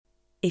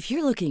If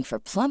you're looking for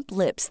plump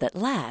lips that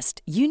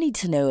last, you need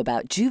to know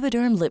about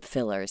Juvederm lip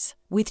fillers.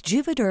 With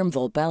Juvederm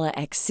Volbella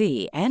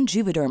XC and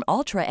Juvederm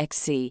Ultra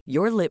XC,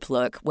 your lip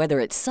look, whether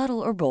it's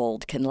subtle or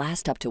bold, can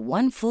last up to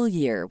 1 full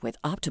year with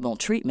optimal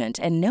treatment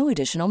and no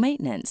additional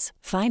maintenance.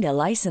 Find a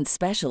licensed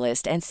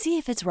specialist and see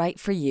if it's right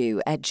for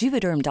you at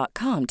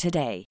Juvederm.com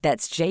today.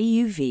 That's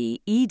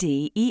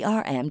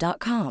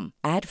JUVEDERM.com.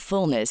 Add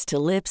fullness to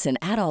lips in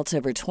adults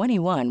over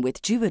 21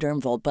 with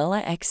Juvederm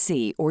Volbella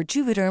XC or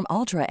Juvederm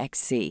Ultra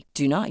XC.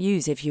 Do not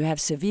use if you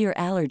have severe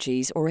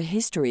allergies or a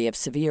history of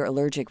severe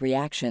allergic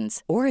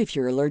reactions, or if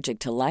you're allergic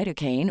to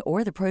lidocaine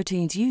or the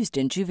proteins used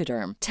in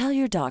Juvederm. Tell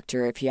your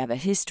doctor if you have a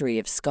history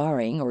of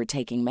scarring or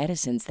taking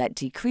medicines that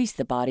decrease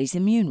the body's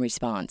immune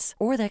response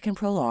or that can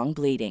prolong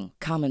bleeding.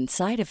 Common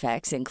side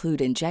effects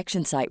include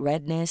injection site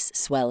redness,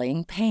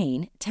 swelling,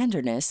 pain,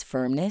 tenderness,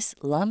 firmness,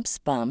 lumps,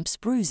 bumps,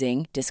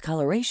 bruising,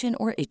 discoloration,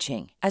 or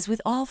itching. As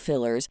with all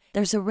fillers,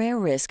 there's a rare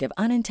risk of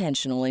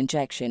unintentional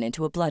injection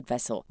into a blood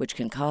vessel, which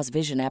can cause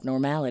vision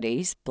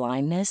abnormalities,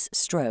 blindness,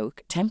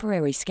 stroke,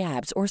 temporary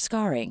scabs, or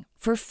scarring.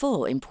 For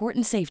full,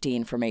 important safety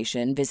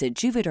information, visit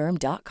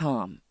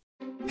Juvederm.com.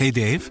 Hey,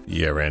 Dave.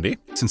 Yeah, Randy.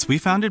 Since we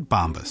founded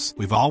Bombas,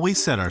 we've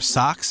always said our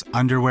socks,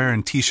 underwear,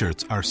 and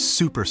T-shirts are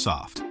super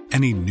soft.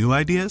 Any new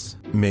ideas?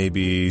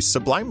 Maybe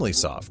sublimely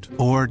soft.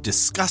 Or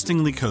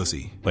disgustingly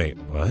cozy. Wait,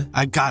 what?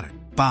 I got it.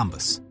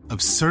 Bombas.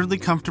 Absurdly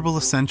comfortable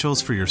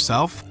essentials for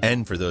yourself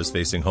and for those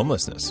facing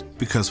homelessness.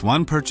 Because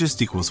one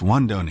purchased equals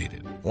one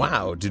donated.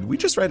 Wow, did we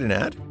just write an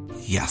ad?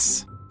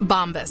 Yes.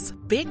 Bombas.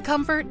 Big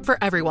comfort for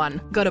everyone.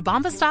 Go to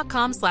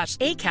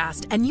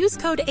bombas.com/ACAST and use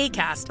code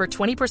ACAST for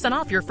 20%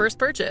 off your first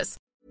purchase.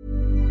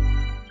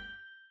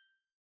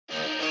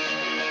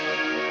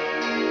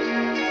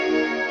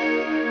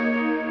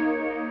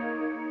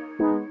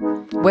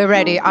 We're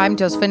ready. I'm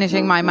just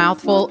finishing my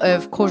mouthful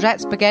of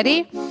courgette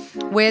spaghetti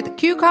with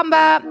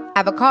cucumber,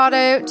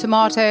 avocado,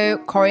 tomato,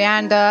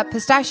 coriander,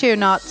 pistachio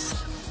nuts,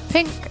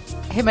 pink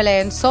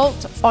Himalayan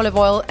salt, olive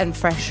oil, and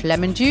fresh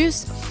lemon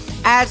juice.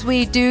 As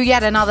we do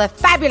yet another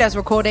fabulous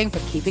recording for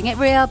Keeping It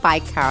Real by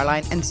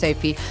Caroline and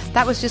Sophie.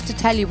 That was just to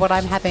tell you what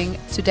I'm having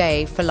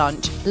today for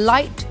lunch.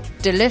 Light,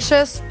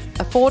 delicious,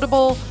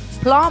 affordable,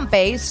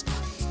 plant-based,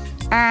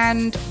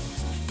 and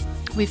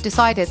we've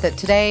decided that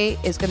today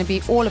is going to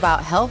be all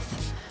about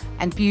health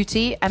and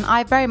beauty, and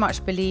I very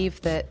much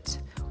believe that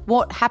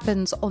what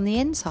happens on the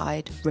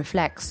inside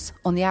reflects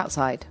on the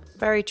outside.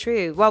 Very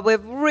true. Well, we're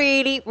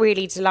really,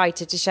 really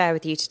delighted to share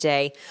with you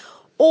today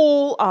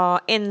all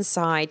our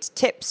inside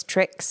tips,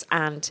 tricks,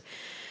 and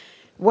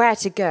where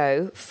to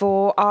go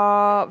for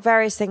our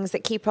various things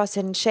that keep us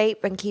in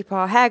shape and keep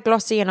our hair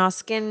glossy and our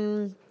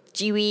skin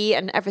dewy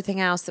and everything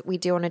else that we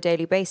do on a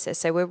daily basis.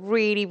 So we're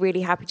really,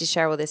 really happy to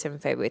share all this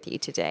info with you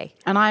today.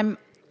 And I'm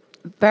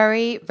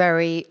very,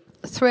 very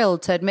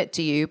thrilled to admit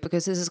to you,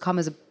 because this has come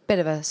as a bit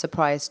of a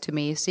surprise to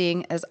me,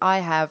 seeing as I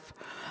have,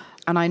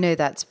 and I know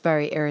that's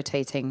very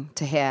irritating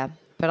to hear,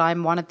 but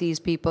I'm one of these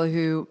people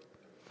who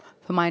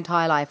for my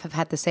entire life have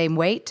had the same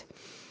weight.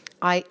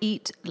 I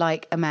eat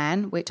like a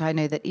man, which I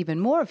know that even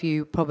more of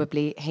you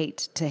probably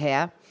hate to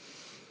hear.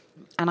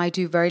 And I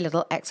do very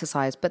little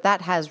exercise, but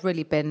that has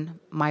really been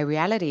my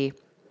reality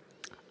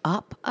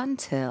up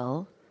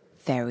until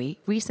very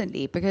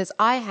recently, because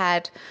I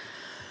had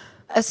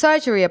a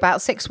surgery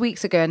about 6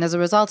 weeks ago, and as a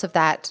result of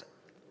that,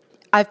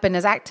 I've been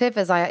as active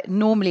as I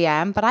normally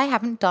am, but I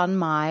haven't done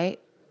my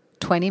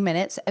 20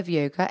 minutes of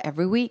yoga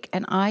every week,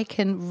 and I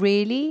can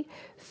really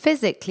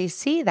physically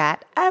see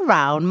that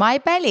around my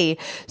belly.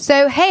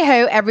 So hey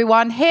ho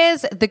everyone,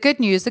 here's the good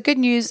news. The good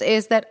news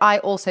is that I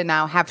also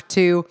now have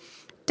to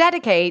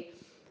dedicate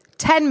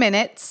 10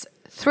 minutes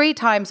 3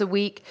 times a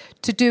week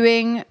to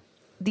doing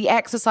the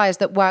exercise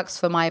that works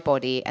for my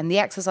body. And the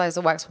exercise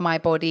that works for my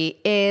body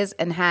is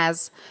and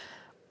has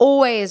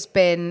always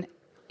been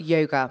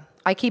yoga.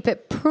 I keep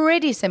it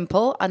pretty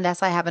simple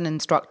unless I have an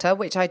instructor,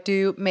 which I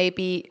do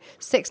maybe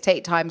 6 to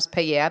 8 times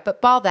per year.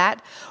 But bar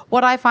that,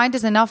 what I find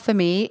is enough for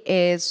me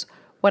is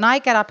when I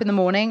get up in the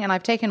morning and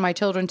I've taken my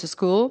children to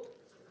school,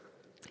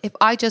 if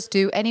I just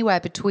do anywhere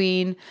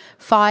between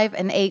 5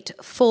 and 8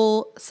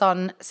 full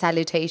sun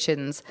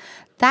salutations,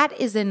 that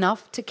is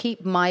enough to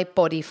keep my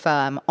body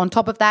firm. On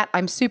top of that,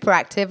 I'm super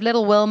active.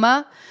 Little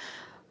Wilma,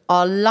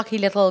 our lucky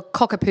little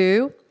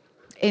cockapoo,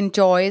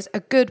 enjoys a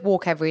good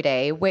walk every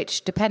day,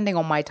 which depending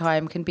on my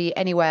time can be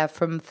anywhere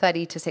from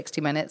 30 to 60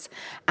 minutes.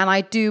 And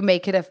I do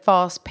make it a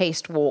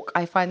fast-paced walk.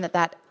 I find that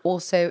that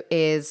also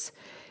is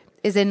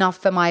enough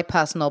for my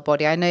personal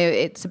body. I know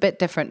it's a bit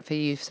different for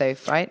you,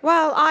 Soph, right?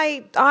 Well,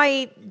 I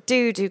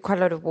do quite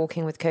a lot of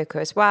walking with Coco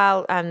as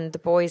well, and the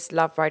boys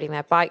love riding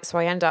their bikes, so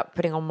I end up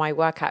putting on my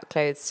workout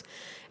clothes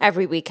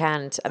every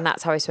weekend, and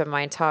that's how I spend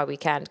my entire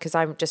weekend, because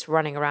I'm just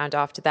running around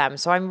after them.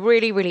 So I'm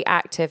really, really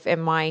active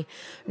in my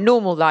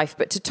normal life.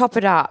 But to top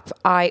it up,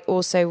 I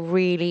also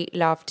really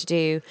love to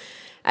do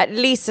at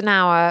least an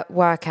hour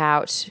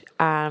workout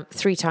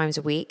 3 times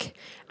a week.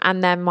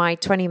 And then my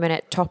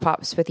 20-minute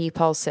top-ups with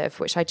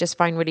Epulsive, which I just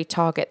find really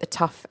target the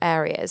tough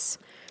areas.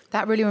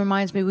 That really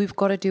reminds me, we've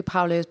got to do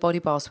Paolo's body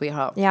bar,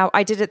 sweetheart. Yeah,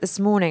 I did it this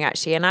morning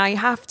actually, and I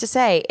have to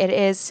say it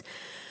is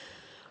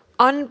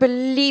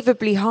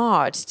unbelievably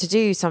hard to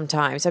do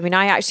sometimes. I mean,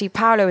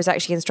 Paolo was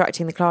actually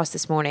instructing the class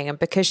this morning, and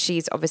because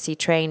she's obviously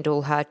trained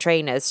all her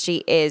trainers,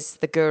 she is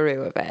the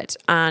guru of it.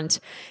 And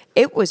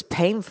it was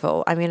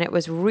painful. I mean, it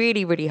was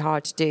really, really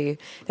hard to do.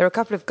 There were a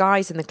couple of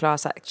guys in the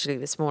class actually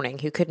this morning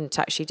who couldn't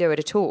actually do it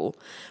at all,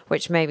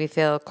 which made me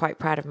feel quite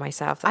proud of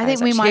myself. I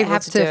think we might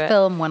have to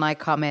film when I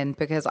come in,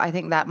 because I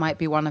think that might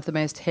be one of the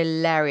most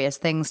hilarious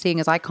things, seeing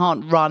as I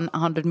can't run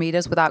 100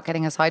 meters without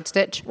getting a side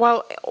stitch.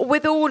 Well,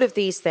 with all of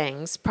these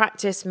things,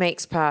 practice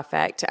makes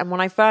perfect. And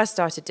when I first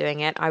started doing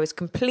it, I was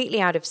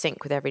completely out of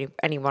sync with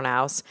anyone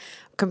else,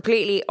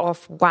 completely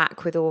off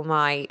whack with all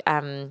my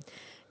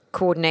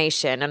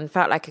coordination, and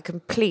felt like a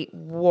complete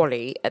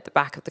wally at the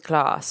back of the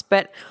class.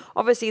 But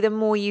obviously the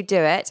more you do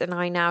it, and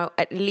I now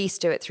at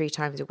least do it 3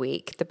 times a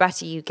week, the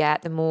better you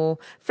get, the more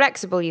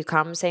flexible you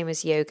come, same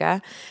as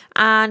yoga,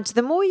 and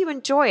the more you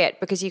enjoy it,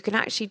 because you can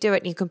actually do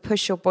it and you can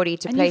push your body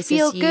to places you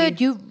feel good.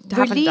 You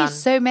release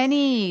so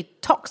many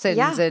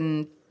toxins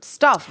and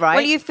stuff, right?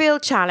 Well, you feel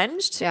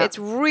challenged. Yeah. It's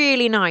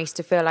really nice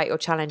to feel like you're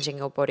challenging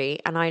your body,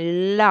 and I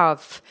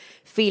love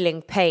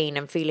feeling pain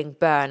and feeling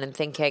burn and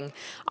thinking,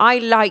 I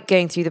like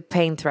going through the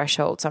pain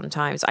threshold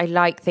sometimes. I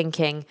like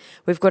thinking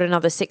we've got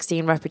another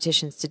 16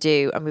 repetitions to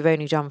do and we've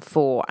only done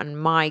 4 and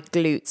my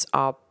glutes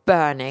are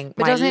burning.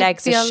 My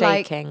legs are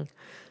shaking. Like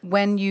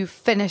when you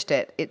finished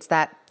it, it's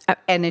that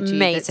energy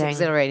that's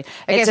exhilarating.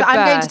 Okay, It's so a I'm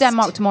going to burst.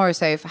 Denmark tomorrow,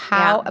 so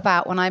how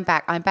about when I'm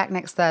back? I'm back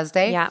next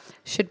Thursday. Yeah.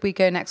 Should we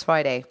go next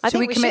Friday? I Should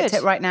think we we commit should. to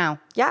it right now?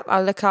 Yeah,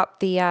 I'll look up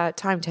the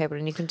timetable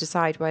and you can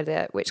decide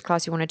which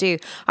class you want to do.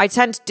 I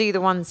tend to do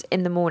the ones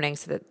in the morning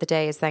so that the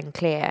day is then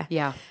clear.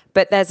 Yeah.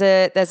 But there's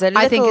a little...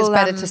 I think it's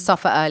better to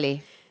suffer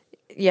early.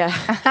 Yeah.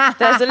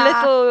 There's a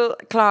little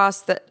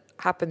class that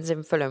happens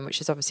in Fulham, which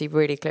is obviously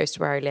really close to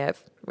where I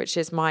live, which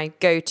is my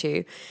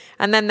go-to.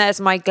 And then there's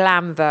my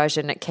glam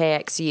version at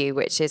KXU,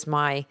 which is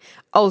my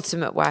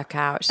ultimate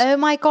workout. Oh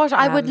my gosh,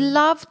 I would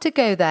love to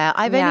go there.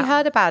 I've only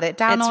heard about it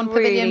down on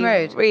Pavilion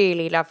Road.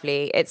 Really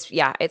lovely.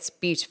 It's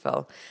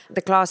beautiful.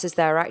 The classes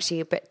there are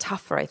actually a bit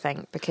tougher, I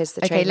think, because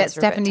the trainers let's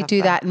are a bit definitely do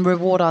tougher. that and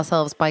reward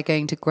ourselves by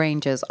going to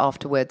Granger's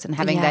afterwards and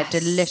having their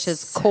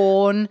delicious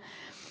corn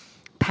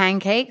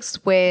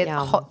pancakes with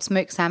Yum. hot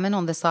smoked salmon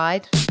on the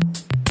side.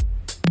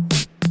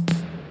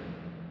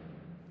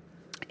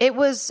 It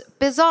was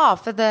bizarre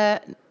for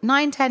the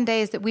 9-10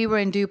 days that we were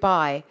in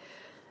Dubai.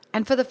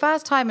 And for the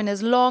first time in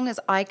as long as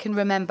I can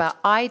remember,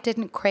 I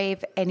didn't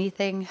crave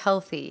anything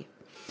healthy.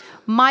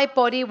 My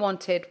body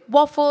wanted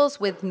waffles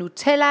with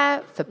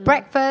Nutella for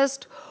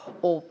breakfast,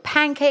 or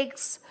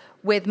pancakes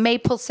with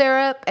maple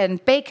syrup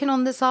and bacon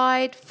on the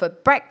side for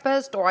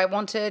breakfast, or I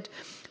wanted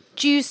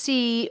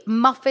juicy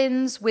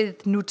muffins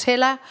with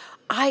Nutella.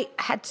 I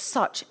had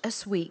such a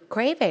sweet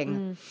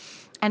craving.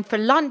 And for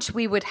lunch,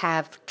 we would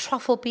have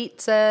truffle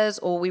pizzas,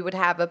 or we would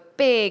have a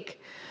big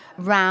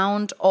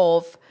round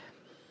of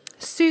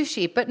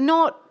sushi, but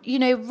not,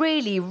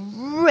 really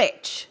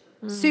rich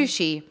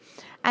sushi.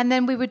 And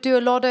then we would do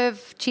a lot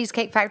of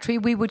Cheesecake Factory.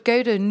 We would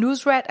go to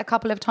Nusret a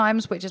couple of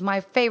times, which is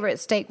my favorite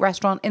steak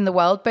restaurant in the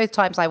world. Both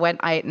times I went,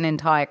 I ate an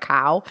entire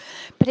cow.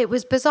 But it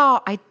was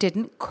bizarre. I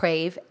didn't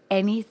crave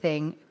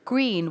anything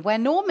green, where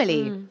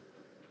normally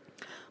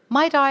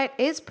my diet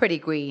is pretty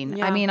green.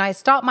 Yeah. I mean, I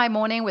start my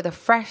morning with a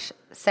fresh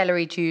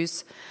celery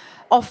juice,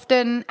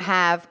 often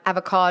have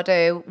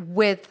avocado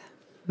with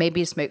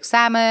maybe smoked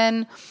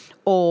salmon,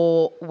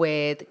 or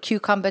with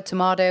cucumber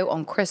tomato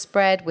on crisp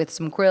bread with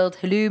some grilled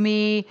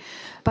halloumi.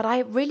 But I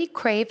really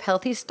crave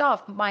healthy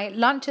stuff. My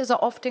lunches are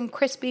often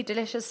crispy,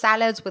 delicious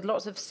salads with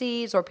lots of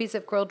seeds, or a piece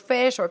of grilled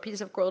fish, or a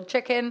piece of grilled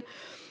chicken.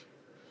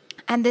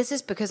 And this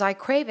is because I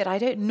crave it. I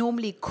don't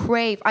normally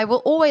crave. I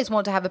will always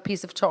want to have a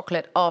piece of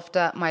chocolate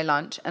after my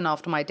lunch and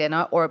after my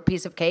dinner, or a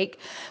piece of cake.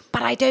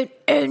 But I don't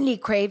only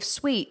crave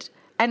sweet.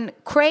 And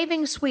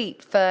craving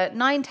sweet for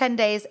 9-10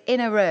 days in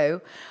a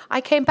row,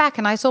 I came back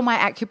and I saw my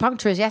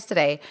acupuncturist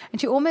yesterday,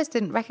 and she almost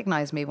didn't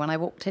recognize me when I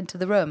walked into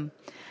the room.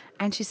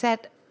 And she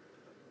said,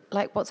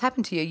 what's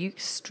happened to you? You're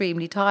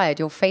extremely tired.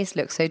 Your face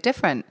looks so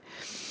different.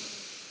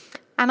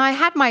 And I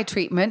had my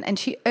treatment, and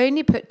she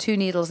only put 2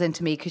 needles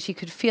into me because she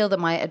could feel that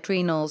my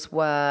adrenals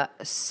were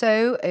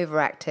so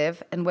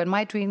overactive. And when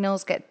my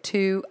adrenals get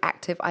too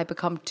active, I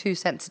become too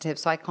sensitive,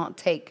 so I can't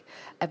take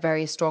a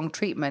very strong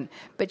treatment.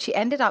 But she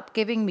ended up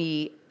giving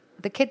me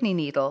the kidney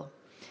needle.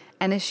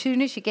 And as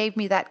soon as she gave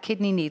me that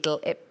kidney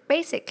needle, it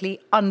basically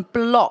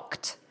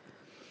unblocked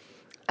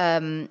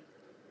the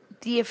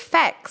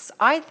effects,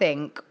 I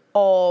think,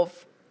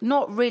 of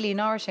not really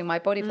nourishing my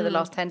body for the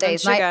last 10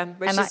 days. And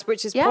sugar,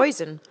 which is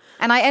poison.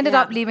 And I ended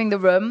up leaving the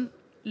room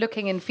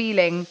looking and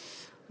feeling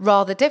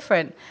rather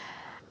different.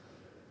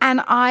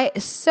 And I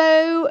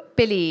so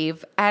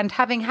believe, and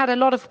having had a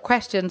lot of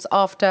questions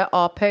after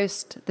our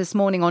post this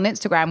morning on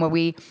Instagram, where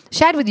we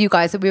shared with you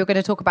guys that we were going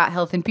to talk about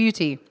health and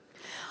beauty,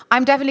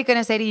 I'm definitely going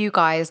to say to you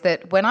guys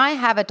that when I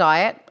have a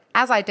diet,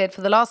 as I did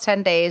for the last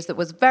 10 days, that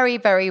was very,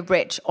 very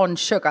rich on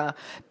sugar.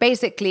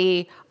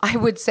 Basically, I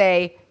would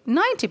say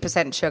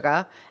 90%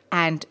 sugar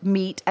and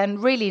meat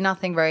and really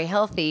nothing very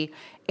healthy,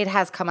 it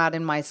has come out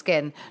in my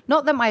skin.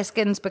 Not that my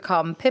skin's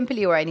become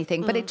pimply or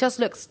anything, but it just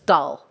looks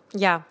dull.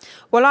 Yeah.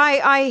 Well,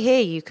 I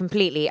hear you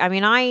completely. I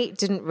mean, I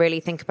didn't really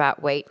think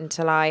about weight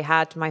until I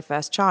had my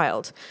first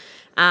child.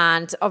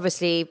 And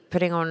obviously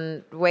putting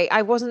on weight,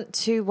 I wasn't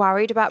too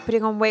worried about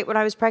putting on weight when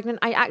I was pregnant.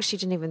 I actually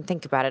didn't even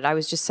think about it. I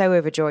was just so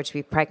overjoyed to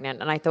be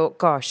pregnant. And I thought,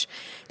 gosh,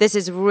 this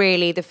is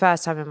really the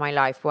first time in my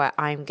life where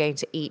I'm going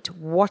to eat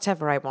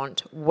whatever I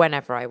want,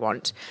 whenever I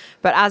want.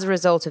 But as a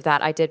result of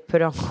that, I did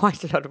put on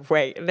quite a lot of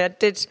weight. And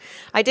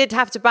I did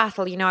have to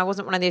battle. You know, I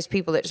wasn't one of those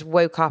people that just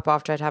woke up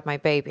after I'd had my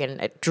baby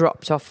and it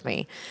dropped off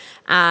me.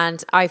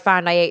 And I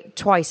found I ate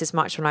twice as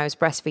much when I was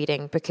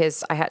breastfeeding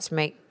because I had to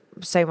make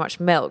so much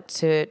milk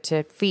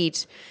to feed,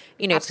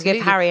 you know, Absolutely. to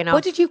give Harry enough.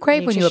 What did you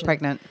crave when you were nutrition.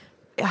 pregnant?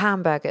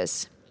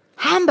 Hamburgers.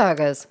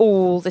 Hamburgers.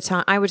 All the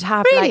time. I would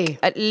have Really? like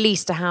at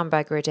least a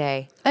hamburger a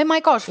day. Oh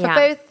my gosh, for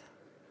Yeah.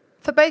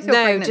 both your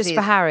No, pregnancies? just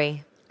for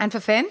Harry. And for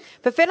Finn?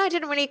 For Finn, I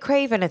didn't really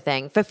crave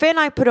anything. For Finn,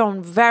 I put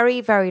on very,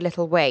 very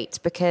little weight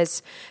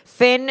because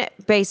Finn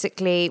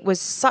basically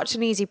was such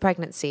an easy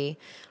pregnancy.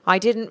 I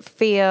didn't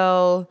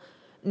feel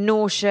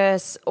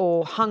nauseous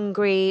or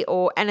hungry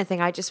or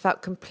anything. I just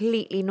felt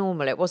completely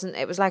normal. It was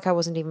like I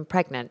wasn't even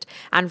pregnant.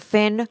 And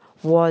Finn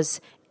was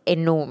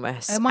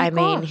enormous. Oh my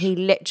mean, gosh. he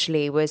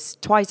literally was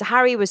twice.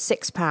 Harry was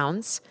 6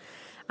 pounds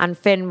and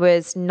Finn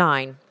was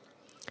 9.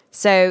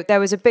 So there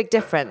was a big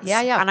difference.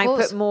 Yeah, of And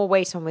course. I put more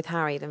weight on with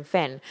Harry than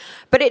Finn.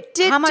 But it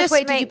did How much just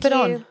weight did you make put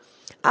on?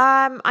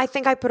 I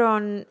think I put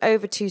on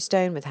over 2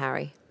 stone with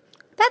Harry.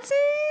 That's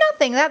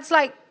nothing. That's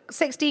like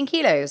 16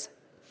 kilos.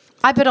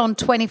 I put on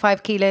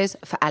 25 kilos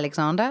for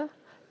Alexander,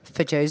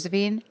 for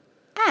Josephine,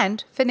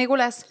 and for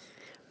Nicholas.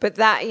 But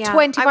that,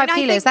 25 I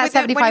kilos, think that's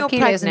when 75 you're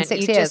kilos in pregnant,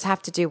 6 you years. just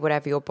have to do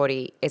whatever your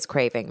body is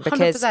craving.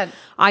 Because 100%.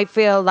 I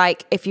feel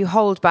like if you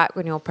hold back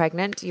when you're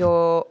pregnant,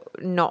 you're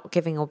not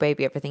giving your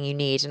baby everything you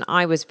need. And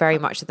I was very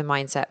much of the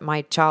mindset,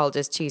 my child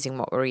is choosing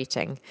what we're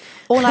eating.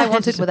 All I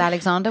wanted with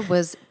Alexander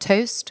was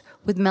toast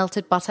with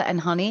melted butter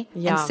and honey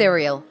Yum. and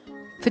cereal.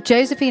 For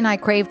Josephine, I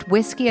craved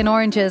whiskey and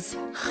oranges.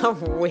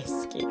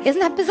 Whiskey.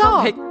 Isn't that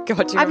bizarre? Oh my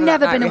God, do you I've remember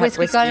never that been night a we had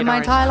whiskey girl in and my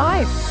orange? entire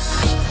life.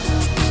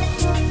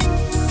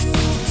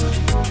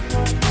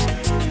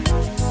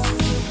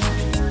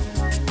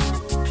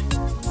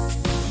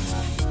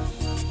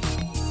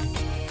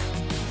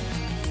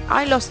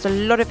 I lost a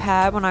lot of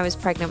hair when I was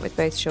pregnant with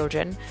both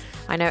children.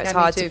 I know it's Yeah, me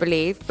hard to too.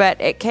 believe, but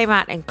it came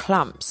out in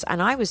clumps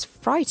and I was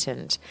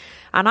frightened.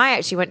 And I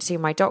actually went to see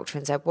my doctor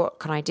and said, what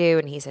can I do?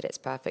 And he said, it's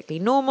perfectly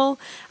normal.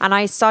 And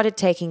I started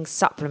taking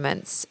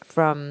supplements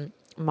from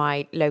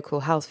my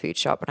local health food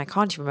shop. And I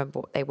can't even remember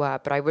what they were,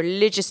 but I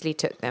religiously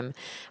took them.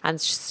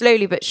 And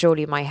slowly but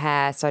surely my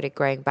hair started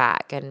growing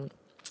back. And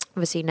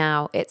obviously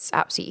now it's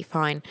absolutely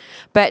fine.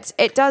 But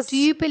it does... Do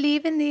you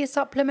believe in these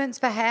supplements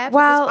for hair?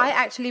 Well- Because I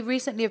actually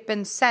recently have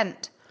been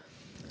sent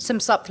some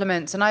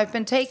supplements and I've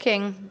been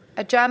taking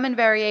a German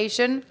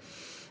variation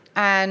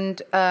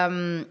and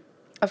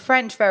a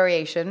French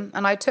variation,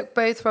 and I took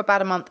both for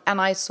about a month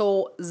and I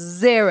saw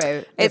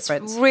zero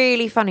difference. It's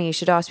really funny you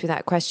should ask me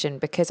that question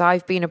because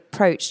I've been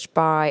approached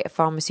by a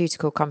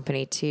pharmaceutical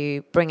company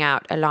to bring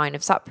out a line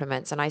of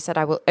supplements, and I said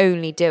I will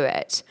only do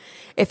it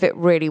if it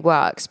really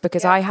works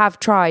because I have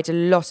tried a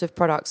lot of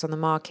products on the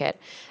market,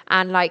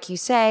 and like you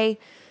say,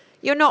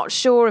 you're not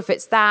sure if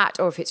it's that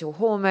or if it's your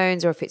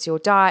hormones or if it's your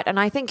diet. And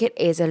I think it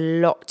is a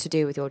lot to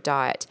do with your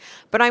diet.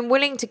 But I'm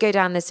willing to go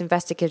down this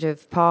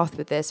investigative path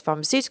with this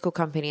pharmaceutical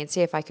company and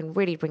see if I can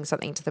really bring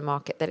something to the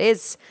market that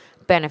is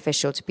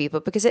beneficial to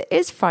people, because it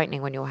is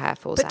frightening when your hair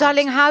falls out. But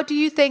darling, how do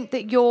you think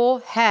that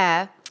your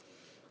hair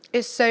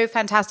is so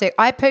fantastic?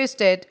 I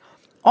posted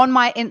on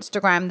my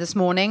Instagram this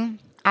morning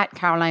at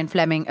Caroline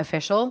Fleming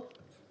Official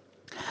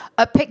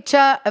a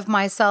picture of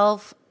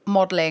myself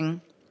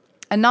modeling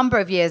a number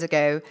of years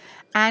ago,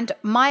 and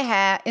my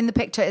hair in the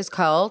picture is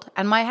curled,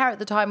 and my hair at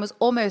the time was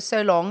almost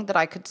so long that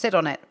I could sit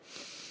on it.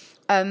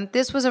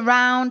 This was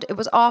it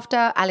was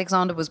after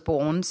Alexander was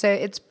born, so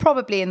it's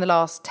probably in the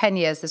last 10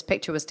 years this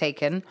picture was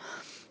taken.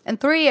 And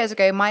 3 years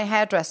ago, my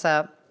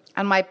hairdresser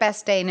and my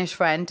best Danish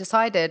friend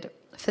decided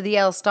for the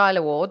Elle Style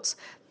Awards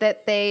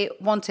that they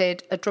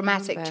wanted a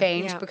dramatic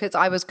change because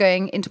I was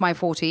going into my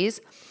 40s.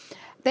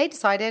 They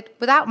decided,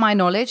 without my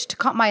knowledge, to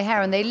cut my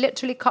hair, and they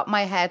literally cut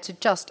my hair to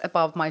just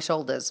above my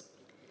shoulders.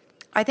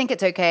 I think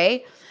it's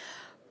okay.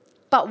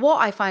 But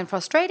what I find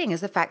frustrating is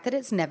the fact that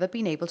it's never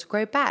been able to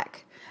grow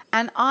back.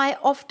 And I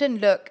often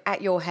look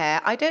at your hair.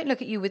 I don't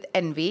look at you with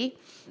envy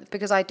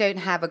because I don't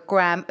have a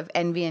gram of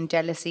envy and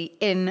jealousy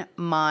in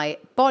my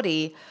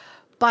body.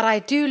 But I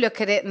do look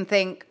at it and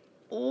think,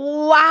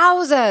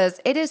 wowzers,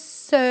 it is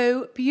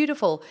so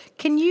beautiful.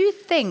 Can you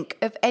think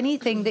of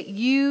anything that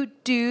you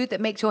do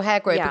that makes your hair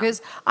grow? Yeah. Because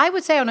I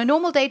would say on a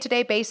normal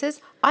day-to-day basis,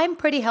 I'm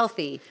pretty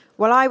healthy.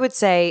 Well, I would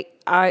say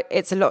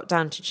it's a lot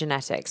down to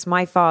genetics.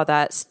 My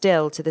father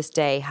still to this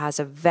day has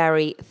a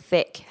very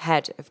thick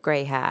head of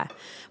grey hair.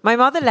 My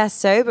mother less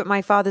so, but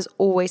my father's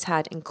always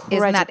had incredibly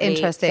Isn't that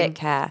interesting? thick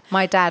hair.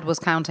 My dad was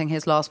counting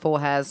his last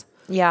 4 hairs.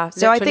 Yeah,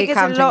 so I think it's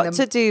a counting lot them.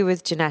 to do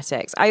with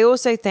genetics. I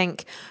also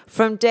think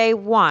from day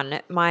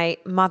one, my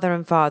mother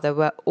and father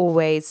were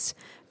always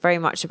very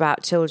much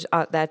about children,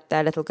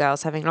 their little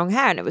girls having long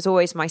hair. And it was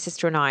always my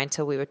sister and I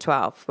until we were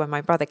 12 when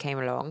my brother came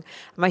along.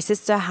 My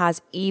sister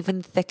has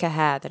even thicker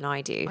hair than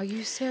I do. Are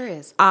you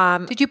serious?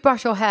 Did you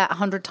brush your hair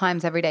 100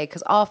 times every day?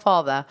 Because our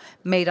father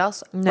made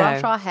us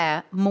brush our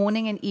hair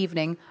morning and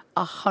evening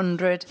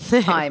 100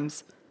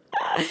 times.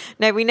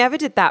 No, we never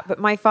did that, but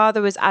my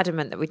father was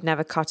adamant that we'd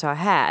never cut our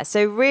hair.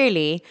 So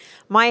really,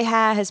 my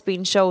hair has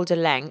been shoulder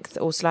length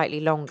or slightly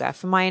longer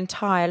for my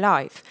entire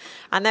life.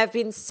 And there have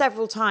been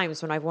several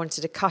times when I've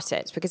wanted to cut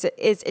it because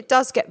it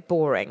does get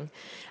boring.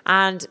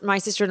 And my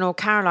sister-in-law,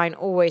 Caroline,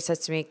 always says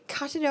to me,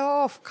 cut it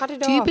off.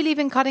 Do you believe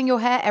in cutting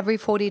your hair every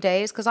 40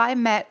 days? Because I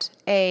met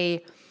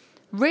a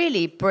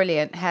really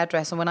brilliant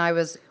hairdresser when I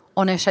was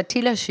on a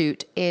Shatila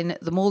shoot in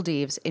the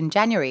Maldives in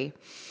January.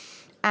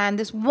 And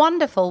this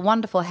wonderful,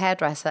 wonderful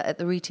hairdresser at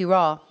the Riti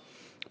Ra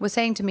was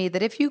saying to me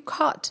that if you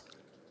cut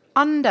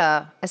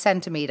under a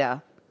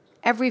centimetre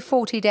every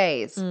 40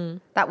 days,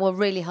 that will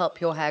really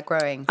help your hair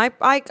growing. I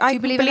Do you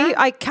believe in that?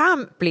 I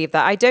can't believe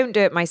that. I don't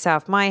do it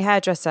myself. My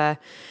hairdresser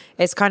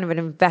is kind of an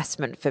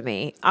investment for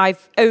me.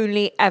 I've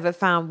only ever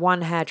found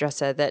one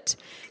hairdresser that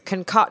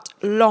can cut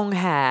long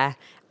hair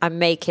and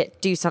make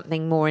it do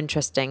something more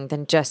interesting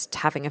than just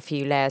having a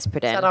few layers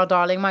put in. Is that our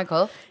darling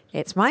Michael?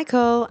 It's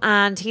Michael,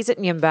 and he's at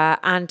Nyumba,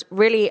 and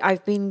really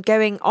I've been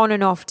going on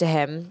and off to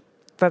him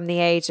from the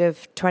age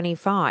of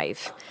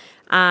 25.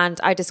 And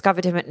I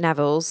discovered him at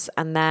Neville's,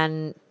 and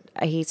then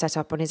he set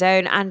up on his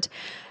own. And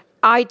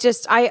I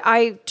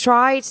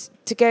tried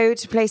to go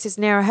to places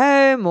nearer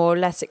home or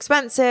less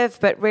expensive,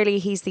 but really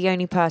he's the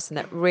only person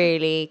that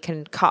really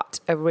can cut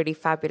a really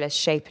fabulous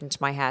shape into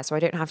my hair, so I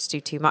don't have to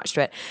do too much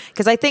to it.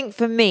 Because I think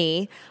for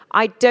me,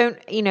 I don't,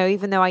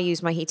 even though I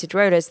use my heated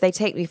rollers, they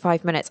take me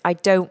 5 minutes. I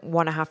don't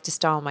want to have to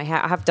style my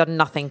hair. I have done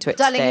nothing to it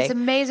Darling, today. it's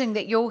amazing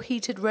that your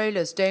heated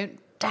rollers don't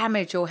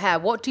damage your hair.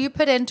 What do you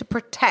put in to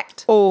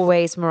protect?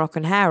 Always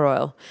Moroccan hair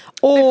oil.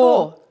 Or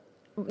Before?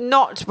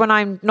 Not when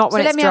I'm not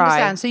when So it's let me dry.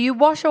 understand. So you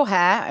wash your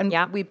hair, and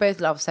Yeah. we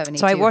both love 72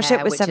 So I wash hair,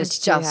 it with which 72 is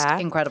just hair.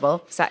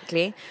 incredible.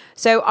 Exactly.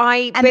 So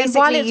I And basically then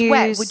while it's use,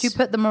 wet, would you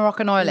put the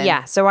Moroccan oil in?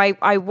 Yeah. So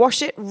I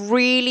wash it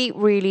really,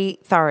 really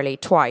thoroughly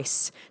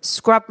twice.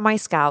 Scrub my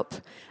scalp.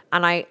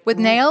 And I With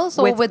nails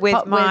or with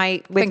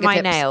my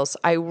fingertips? nails,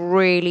 I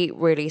really,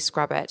 really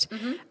scrub it.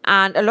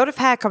 And a lot of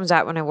hair comes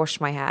out when I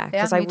wash my hair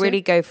because I me too. really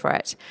go for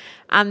it.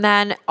 And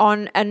then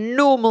on a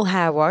normal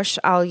hair wash,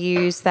 I'll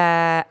use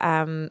their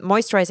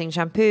moisturizing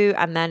shampoo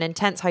and then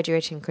intense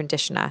hydrating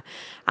conditioner,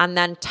 and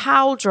then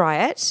towel dry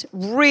it.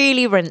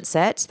 Really rinse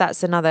it.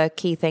 That's another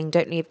key thing.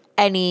 Don't leave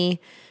any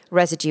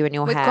residue in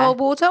your With hair. cold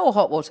water or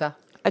hot water?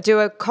 I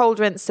do a cold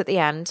rinse at the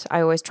end.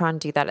 I always try and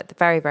do that at the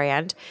very, very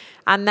end.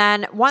 And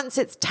then once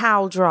it's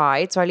towel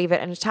dried, so I leave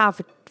it in a towel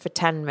for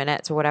 10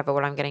 minutes or whatever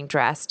while I'm getting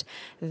dressed,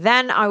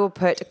 then I will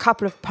put a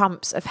couple of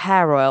pumps of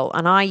hair oil,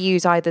 and I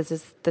use either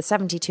the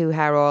 72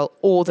 hair oil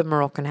or the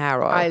Moroccan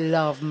hair oil. I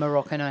love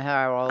Moroccan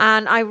hair oil.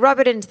 And I rub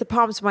it into the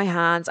palms of my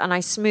hands and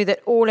I smooth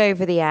it all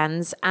over the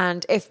ends.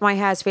 And if my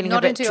hair's feeling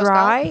Not a bit into your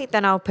dry, scalp?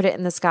 then I'll put it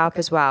in the scalp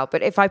as well.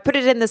 But if I put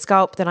it in the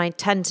scalp, then I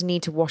tend to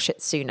need to wash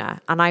it sooner.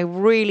 And I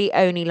really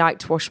only like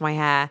to wash my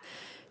hair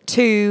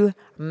 2,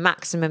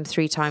 maximum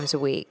 3 times a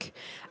week.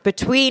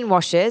 Between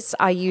washes,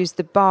 I use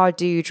the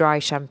Bardou dry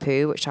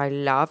shampoo, which I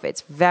love.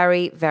 It's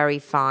very, very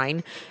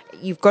fine.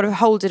 You've got to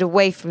hold it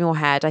away from your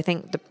head. I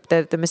think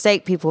the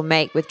mistake people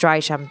make with dry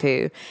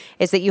shampoo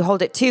is that you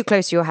hold it too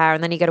close to your hair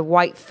and then you get a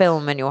white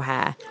film in your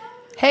hair.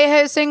 Hey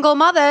ho, single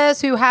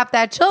mothers who have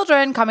their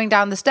children coming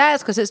down the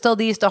stairs because it's still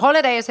the Easter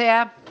holidays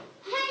here.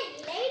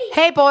 Hey, lady.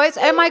 Hey boys,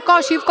 oh my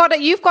gosh, you've got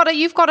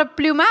a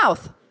blue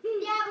mouth.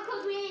 Yeah,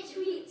 because we ate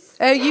sweets.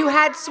 Oh, you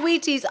had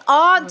sweeties.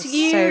 Aren't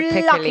you so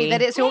lucky pickly.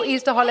 that it's your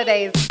Easter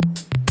holidays?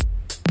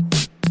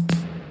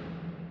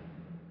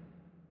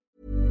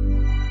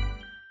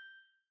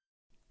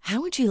 How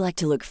would you like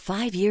to look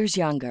 5 years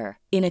younger?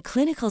 In a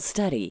clinical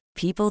study,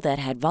 people that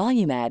had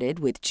volume added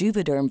with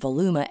Juvederm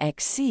Voluma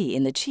XC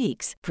in the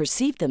cheeks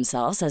perceived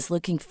themselves as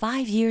looking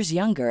 5 years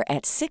younger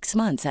at 6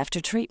 months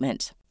after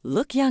treatment.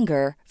 Look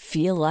younger,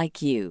 feel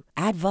like you.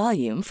 Add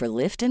volume for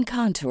lift and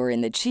contour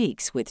in the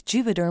cheeks with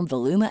Juvederm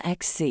Voluma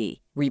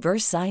XC.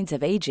 Reverse signs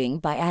of aging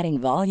by adding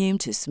volume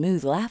to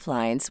smooth laugh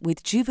lines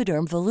with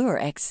Juvederm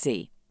Volure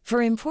XC.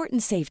 For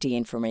important safety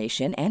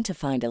information and to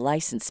find a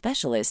licensed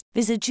specialist,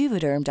 visit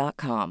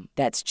Juvederm.com.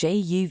 That's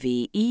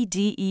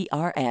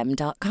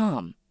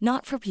JUVEDERM.com.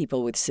 Not for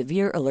people with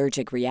severe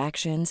allergic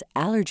reactions,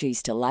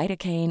 allergies to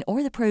lidocaine,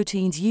 or the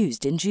proteins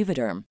used in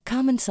Juvederm.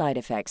 Common side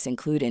effects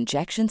include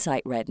injection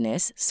site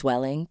redness,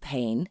 swelling,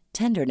 pain,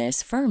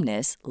 tenderness,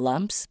 firmness,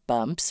 lumps,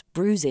 bumps,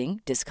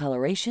 bruising,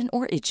 discoloration,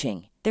 or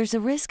itching. There's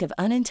a risk of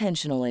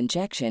unintentional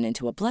injection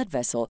into a blood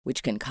vessel,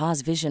 which can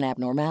cause vision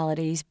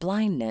abnormalities,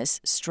 blindness,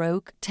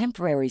 stroke,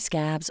 temporary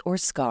scabs, or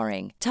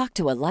scarring. Talk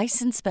to a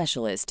licensed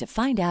specialist to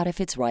find out if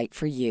it's right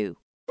for you.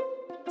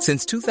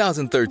 Since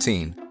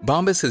 2013,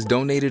 Bombas has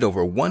donated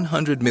over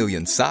 100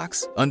 million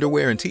socks,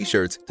 underwear, and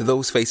T-shirts to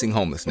those facing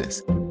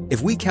homelessness.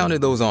 If we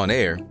counted those on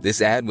air,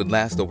 this ad would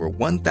last over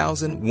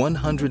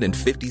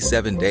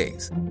 1,157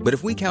 days. But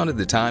if we counted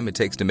the time it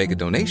takes to make a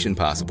donation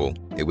possible,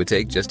 it would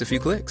take just a few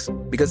clicks.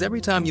 Because every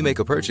time you make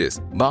a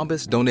purchase,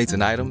 Bombas donates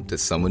an item to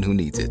someone who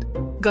needs it.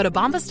 Go to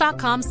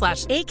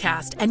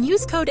bombas.com/ACAST and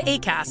use code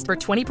ACAST for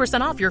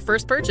 20% off your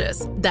first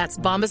purchase. That's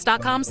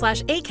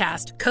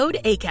bombas.com/ACAST, code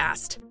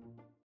ACAST.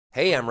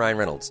 Hey, I'm Ryan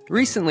Reynolds.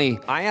 Recently,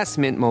 I asked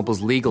Mint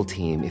Mobile's legal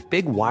team if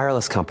big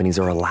wireless companies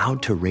are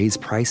allowed to raise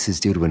prices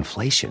due to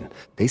inflation.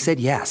 They said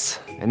yes.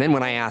 And then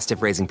when I asked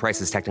if raising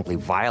prices technically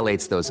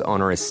violates those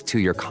onerous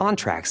two-year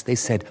contracts, they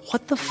said,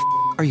 "What the f***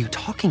 are you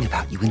talking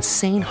about, you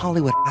insane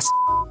Hollywood ass?"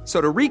 So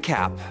to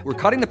recap, we're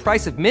cutting the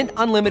price of Mint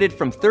Unlimited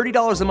from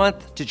 $30 a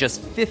month to just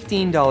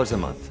 $15 a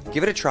month.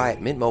 Give it a try at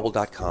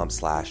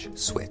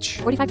mintmobile.com/switch.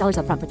 $45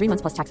 up front for 3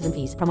 months plus taxes and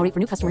fees. Promo rate for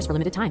new customers for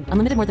limited time.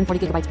 Unlimited more than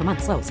 40 gigabytes per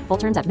month. Slows full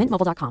terms at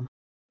mintmobile.com.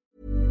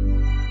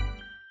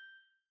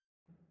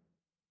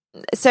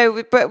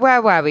 So, but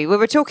where were we? We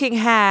were talking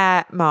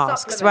hair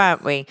masks,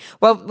 weren't we?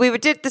 Well,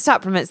 did the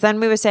supplements. Then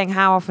we were saying,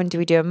 how often do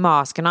we do a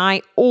mask? And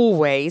I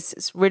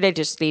always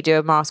religiously do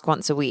a mask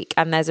once a week.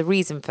 And there's a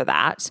reason for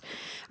that.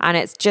 And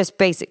it's just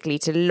basically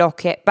to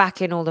lock it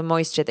back in all the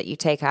moisture that you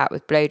take out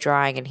with blow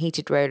drying and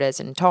heated rollers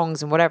and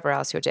tongs and whatever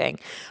else you're doing.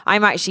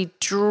 I'm actually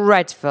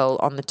dreadful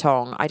on the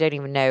tong. I don't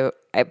even know.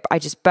 I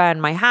just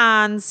burn my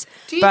hands,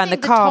 burn the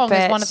carpet.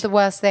 Tong is one of the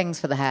worst things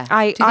for the hair?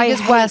 Do you think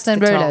it's worse than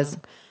rollers?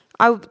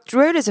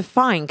 Rollers are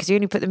fine because you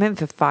only put them in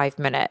for 5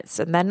 minutes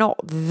and they're not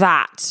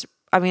that.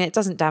 I mean, it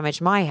doesn't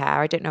damage my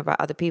hair. I don't know about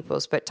other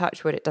people's, but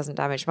touch wood, it doesn't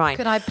damage mine.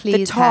 Could I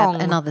please have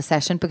another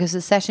session? Because the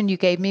session you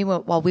gave me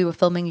while we were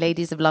filming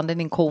Ladies of London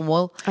in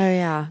Cornwall. Oh,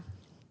 yeah.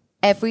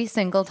 Every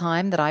single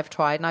time that I've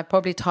tried, and I've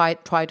probably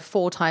tried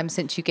 4 times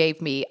since you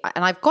gave me,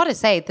 and I've got to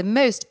say, the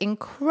most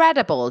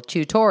incredible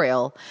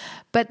tutorial.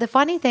 But the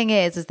funny thing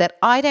is that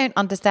I don't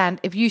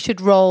understand if you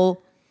should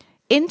roll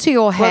into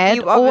your head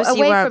or away from your head.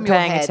 You weren't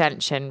paying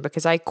attention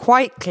because I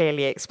quite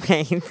clearly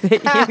explained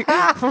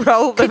that you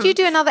roll them. Could you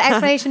do another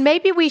explanation?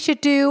 Maybe we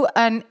should do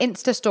an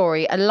Insta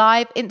story, a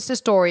live Insta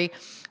story,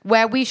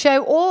 where we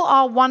show all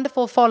our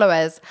wonderful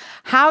followers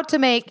how to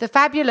make the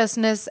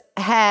fabulousness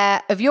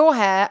of your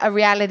hair a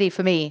reality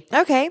for me.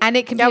 Okay. And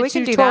it can be a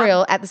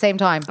tutorial at the same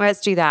time. Let's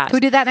do that. Can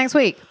we do that next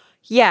week?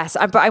 Yes,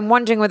 but I'm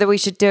wondering whether we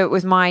should do it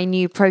with my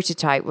new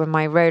prototype when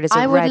my rollers are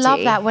ready. I would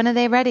love that. When are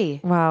they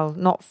ready? Well,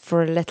 not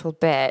for a little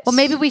bit. Well,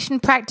 maybe we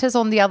should practice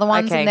on the other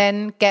ones and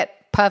then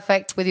get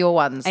perfect with your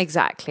ones.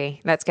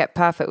 Exactly. Let's get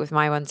perfect with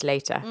my ones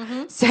later.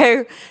 Mm-hmm.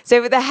 So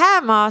the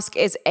hair mask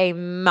is a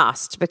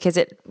must because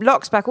it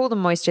locks back all the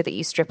moisture that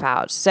you strip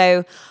out.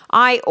 So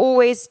I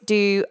always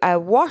do a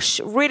wash,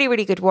 really,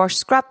 really good wash,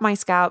 scrub my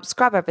scalp,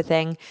 scrub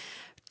everything,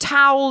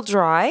 towel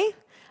dry.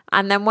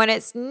 And then when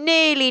it's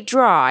nearly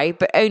dry,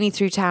 but only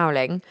through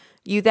toweling,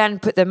 you then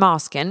put the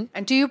mask in.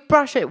 And do you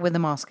brush it with the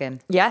mask in?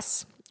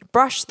 Yes.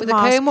 Brush the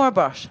mask. With a comb or a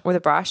brush? With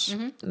a brush.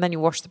 Mm-hmm. And then you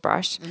wash the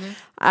brush.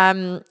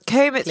 Mm-hmm.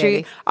 Comb it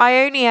through.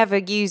 I only ever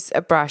use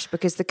a brush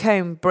because the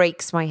comb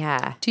breaks my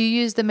hair. Do you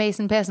use the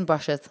Mason Pearson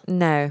brushes?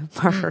 No.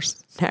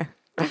 No.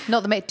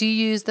 Not the. Do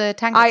you use the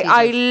Tangle?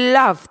 I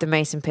love the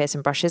Mason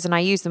Pearson brushes, and I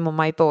use them on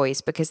my boys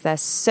because they're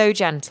so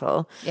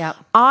gentle. Yeah.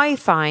 I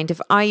find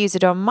if I use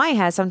it on my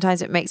hair,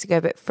 sometimes it makes it go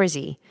a bit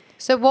frizzy.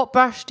 So, what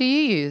brush do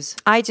you use?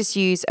 I just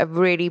use a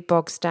really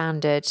bog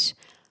standard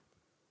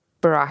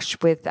brush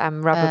with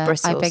rubber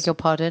bristles. I beg your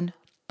pardon.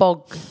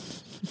 Bog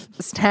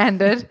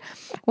standard.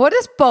 What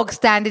does bog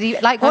standard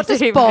even? Like, what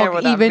does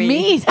bog even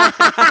mean?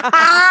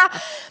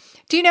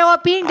 Do you know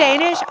what? Being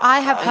Danish,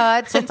 I have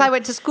heard since I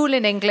went to school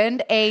in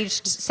England,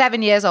 aged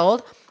 7 years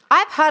old,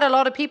 I've heard a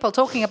lot of people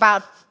talking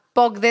about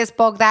bog this,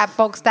 bog that,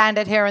 bog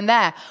standard here and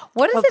there.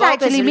 What does it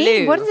actually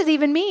mean? What does it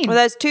even mean? Well,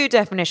 there's 2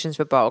 definitions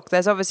for bog.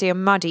 There's obviously a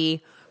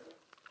muddy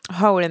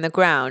hole in the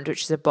ground,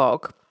 which is a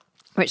bog,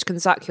 which can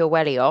suck your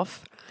welly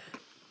off.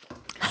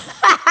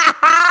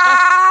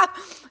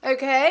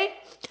 Okay.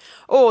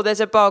 Or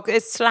there's a bog,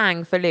 it's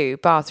slang for loo,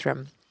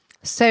 bathroom.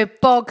 So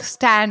bog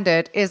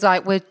standard is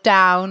like we're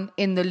down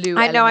in the loo.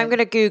 I know, I'm going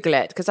to Google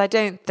it because I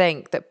don't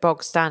think that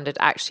bog standard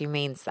actually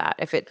means that.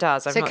 If it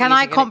does, I'm not can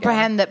I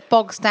comprehend that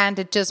bog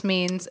standard just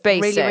means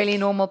basic. Really, really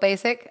normal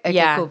basic? Okay,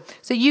 yeah. Cool.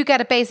 So you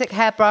get a basic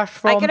hairbrush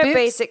from I get Boots? a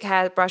basic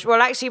hairbrush.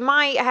 Well, actually,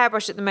 my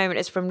hairbrush at the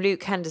moment is from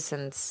Luke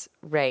Henderson's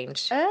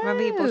range.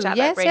 Remember he brought out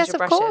that range of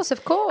brushes?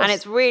 Of course. And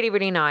it's really,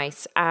 really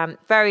nice.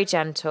 Very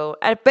gentle.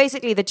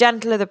 Basically, the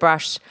gentler the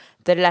brush,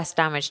 the less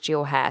damage to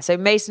your hair. So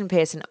Mason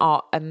Pearson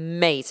are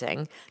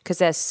amazing because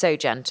they're so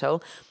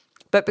gentle.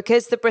 But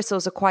because the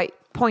bristles are quite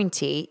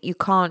pointy, you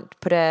can't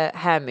put a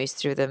hair mousse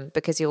through them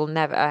because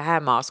a hair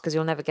mask, because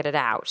you'll never get it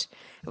out.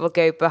 It will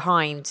go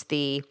behind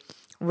the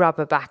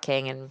rubber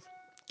backing and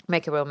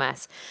make a real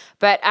mess.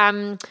 But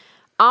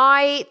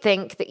I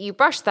think that you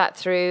brush that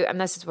through,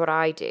 and this is what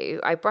I do.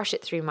 I brush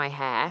it through my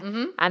hair,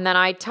 and then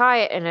I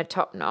tie it in a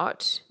top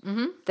knot.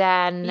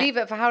 Then Leave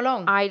it for how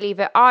long? I leave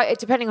it,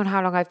 depending on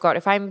how long I've got.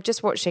 If I'm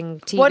just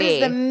watching TV. What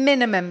is the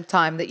minimum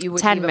time that you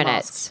would 10 leave a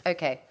minutes. mask?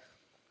 Okay.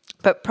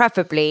 But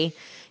preferably,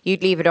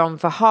 you'd leave it on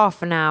for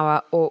half an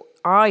hour, or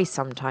I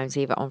sometimes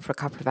leave it on for a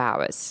couple of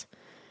hours.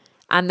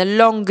 And the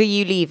longer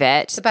you leave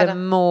it, the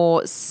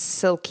more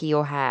silky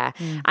your hair.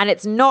 And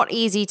it's not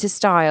easy to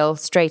style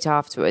straight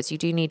afterwards. You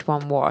do need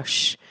one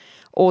wash.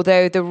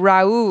 Although the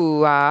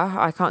Raua,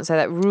 I can't say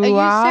that, Rua.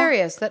 Are you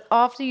serious that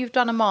after you've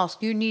done a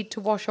mask, you need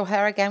to wash your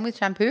hair again with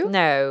shampoo?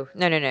 No.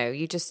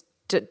 You just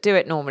do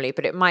it normally,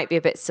 but it might be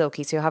a bit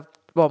silky. So you'll have,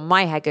 well,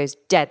 my hair goes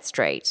dead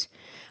straight.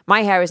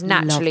 My hair is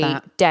naturally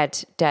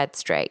dead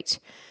straight.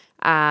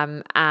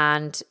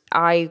 And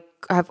I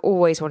have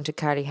always wanted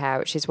curly hair,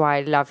 which is why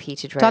I love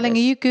heated rollers. Darling, are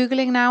you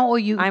Googling now or are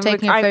you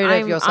taking a photo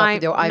of yourself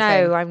with your iPhone?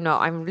 No, I'm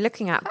not. I'm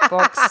looking at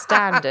bog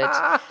standard.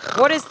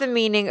 What is the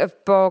meaning of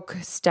bog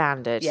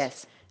standard?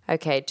 Yes.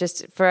 Okay,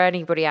 just for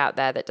anybody out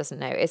there that doesn't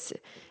know, it's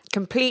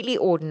completely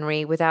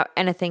ordinary without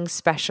anything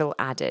special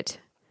added.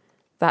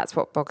 That's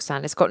what bog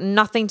standard. It's got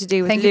nothing to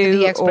do with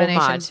loo or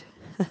mud.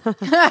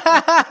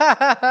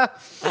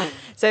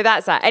 So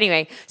that's that.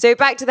 Anyway, so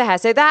back to the hair.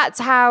 So that's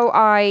how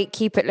I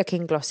keep it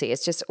looking glossy.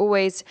 It's just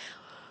always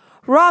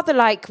rather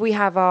like we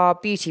have our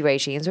beauty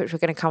regimes, which we're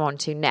going to come on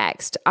to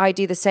next. I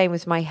do the same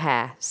with my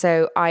hair.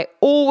 So I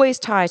always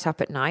tie it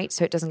up at night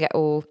so it doesn't get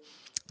all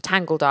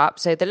tangled up.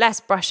 So the less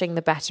brushing,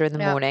 the better in the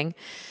morning.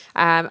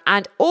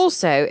 And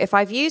also, if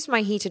I've used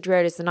my heated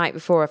rollers the night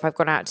before, if I've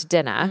gone out to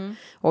dinner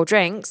or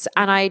drinks,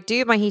 and I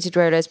do my heated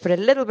rollers, put a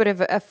little bit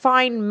of a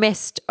fine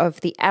mist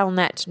of the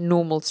Elnet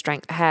normal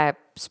strength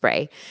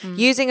hairspray.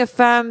 Using a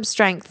firm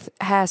strength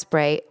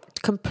hairspray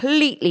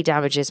completely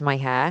damages my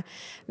hair,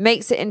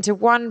 makes it into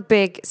one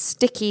big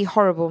sticky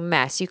horrible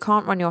mess. You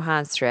can't run your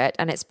hands through it,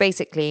 and it's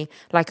basically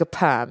like a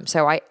perm.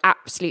 So I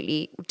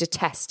absolutely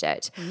detest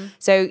it.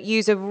 So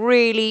use a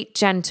really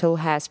gentle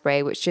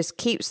hairspray which just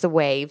keeps the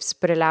waves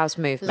but allows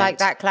movement. Like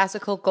that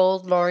classical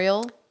gold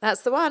L'Oreal.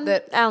 That's the one.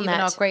 That Elnet.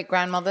 even our great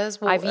grandmothers.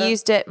 I've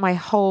used it my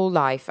whole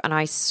life and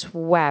I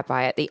swear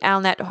by it. The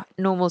Elnet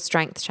normal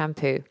strength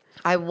shampoo.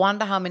 I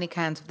wonder how many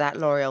cans of that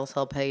L'Oreal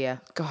sell per year.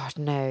 God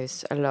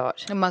knows, a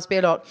lot. It must be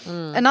a lot.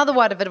 Another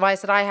word of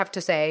advice that I have to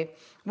say,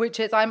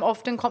 which is I'm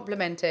often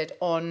complimented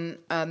on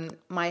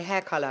my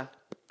hair colour.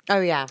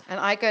 Oh, yeah. And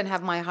I go and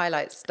have my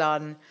highlights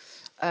done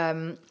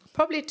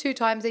probably 2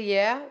 times a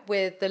year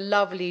with the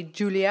lovely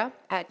Julia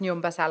at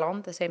Nyumba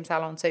Salon, the same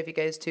salon Sophie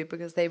goes to,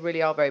 because they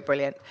really are very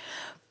brilliant.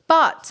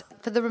 But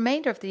for the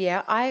remainder of the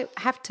year, I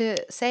have to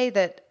say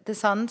that the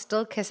sun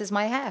still kisses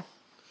my hair.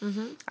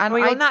 And well,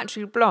 you're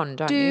naturally blonde,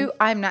 aren't you?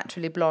 I'm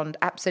naturally blonde,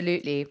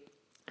 absolutely.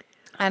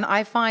 And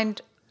I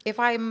find if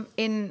I'm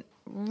in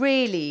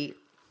really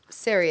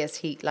serious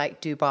heat like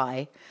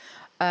Dubai,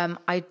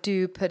 I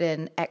do put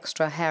in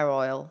extra hair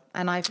oil.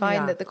 And I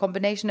find that the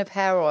combination of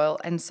hair oil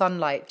and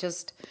sunlight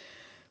just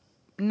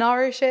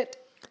nourish it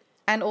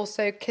and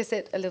also kiss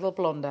it a little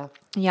blonder.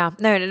 Yeah,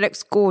 no, and it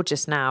looks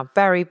gorgeous now,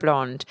 very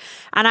blonde.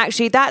 And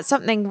actually, that's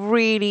something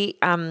really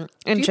interesting.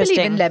 Do you believe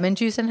in lemon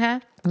juice in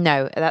hair?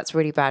 No, that's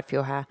really bad for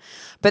your hair.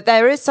 But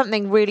there is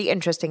something really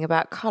interesting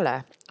about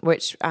colour,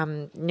 which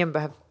Nyumba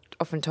have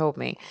often told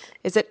me,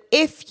 is that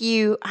if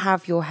you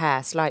have your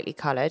hair slightly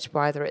coloured,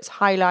 whether it's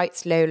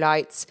highlights,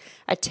 lowlights,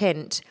 a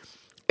tint,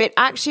 it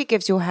actually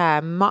gives your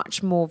hair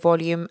much more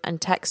volume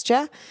and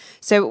texture.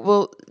 So it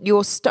will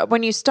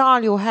when you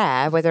style your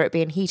hair, whether it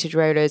be in heated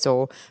rollers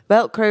or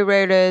Velcro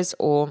rollers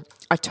or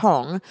a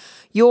tong,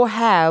 your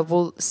hair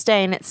will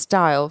stay in its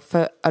style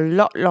for a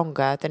lot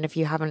longer than if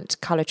you haven't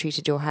colour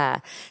treated your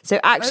hair. So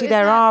actually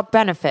there are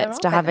benefits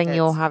to having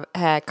your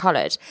hair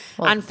coloured.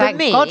 Well, and for thank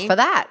me, God for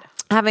that.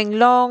 Having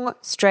long,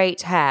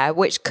 straight hair,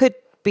 which could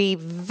be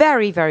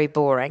very, very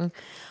boring,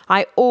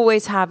 I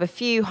always have a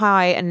few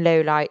high and low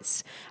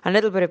lights, a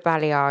little bit of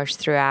balayage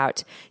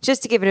throughout,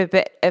 just to give it a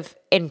bit of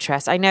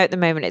interest. I know at the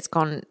moment it's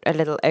gone a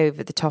little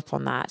over the top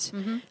on that,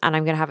 and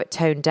I'm going to have it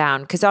toned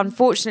down because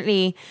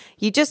unfortunately,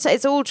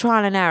 it's all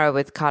trial and error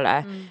with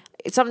colour.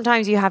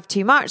 Sometimes you have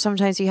too much,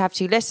 sometimes you have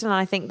too little, and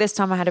I think this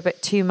time I had a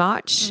bit too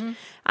much,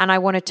 and I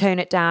want to tone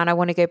it down. I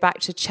want to go back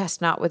to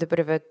chestnut with a bit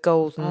of a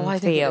golden feel. I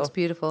think it looks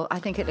beautiful. I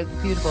think it looks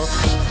beautiful.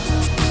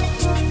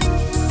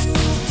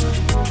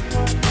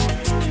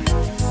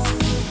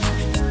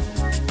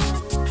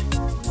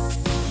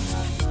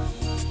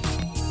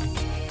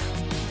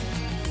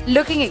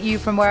 Looking at you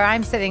from where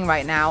I'm sitting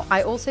right now,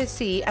 I also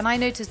see, and I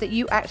notice that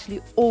you actually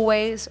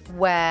always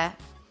wear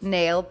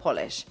nail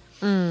polish.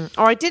 Or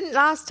I didn't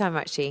last time,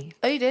 actually.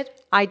 Oh, you did?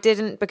 I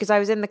didn't because I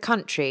was in the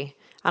country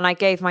and I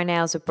gave my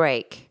nails a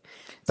break.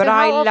 But so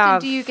how often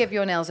often do you give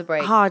your nails a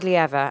break? Hardly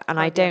ever, and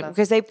I don't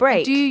because they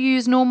break. Do you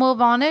use normal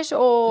varnish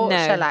or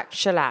shellac?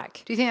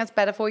 Shellac. Do you think that's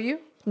better for you?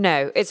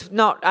 No, it's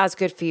not as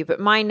good for you, but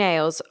my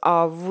nails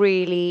are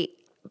really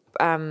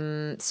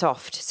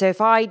soft. So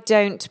if I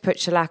don't put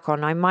shellac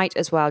on, I might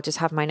as well just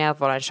have my nail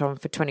varnish on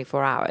for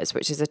 24 hours,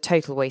 which is a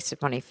total waste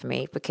of money for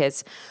me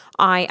because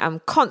I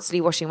am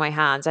constantly washing my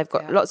hands. I've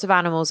got lots of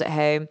animals at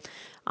home.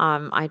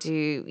 I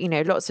do,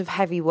 lots of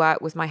heavy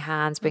work with my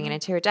hands. Being an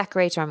interior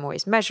decorator, I'm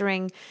always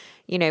measuring,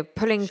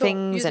 pulling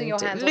things. Using your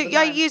hands all the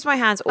I time. use my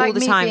hands Like all the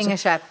me time. being a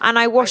chef. And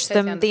I wash I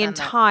totally them the understand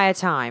that. entire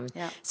time.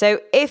 Yeah. So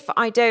if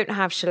I don't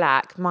have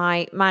shellac,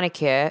 my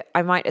manicure,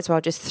 I might as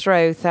well just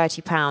throw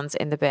 £30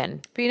 in the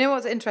bin. But you know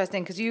what's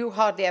interesting? Because you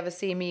hardly ever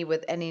see me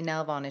with any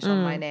nail varnish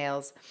on my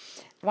nails.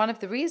 One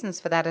of the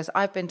reasons for that is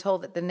I've been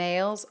told that the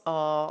nails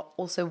are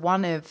also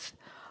one of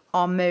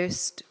our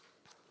most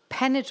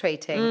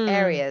penetrating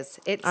areas.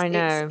 I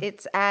know.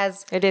 It's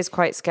as It is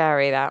quite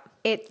scary, that.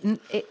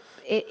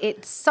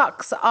 it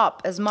sucks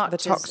up as much The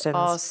as toxins.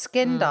 our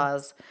skin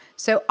does.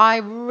 So I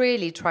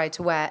really try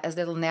to wear as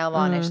little nail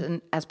varnish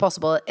as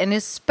possible, and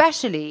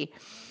especially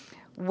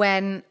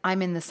when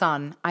I'm in the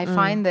sun. I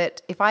find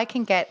that if I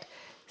can get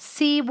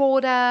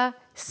seawater,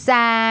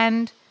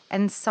 sand,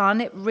 and sun,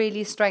 it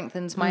really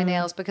strengthens my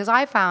nails, because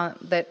I found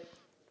that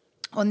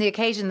on the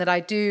occasion that I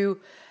do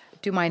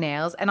my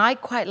nails, and I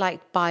quite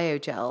like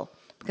biogel,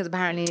 because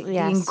apparently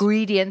the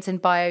ingredients in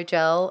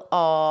biogel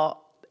are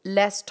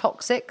less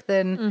toxic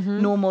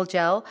than normal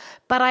gel,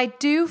 but I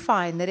do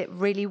find that it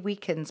really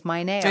weakens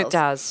my nails. It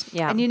does,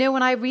 yeah. And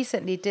when I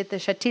recently did the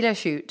Shatila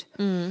shoot,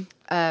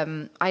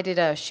 I did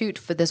a shoot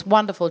for this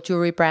wonderful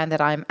jewelry brand that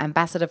I'm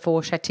ambassador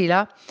for,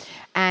 Shatila,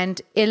 and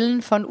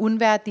Ellen von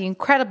Unwert, the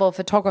incredible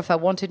photographer,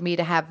 wanted me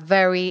to have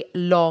very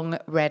long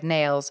red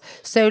nails,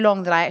 so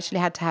long that I actually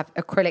had to have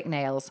acrylic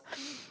nails.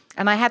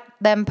 And I had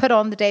them put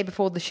on the day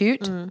before the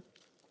shoot.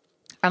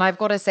 And I've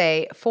got to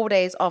say, 4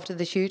 days after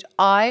the shoot,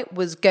 I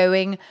was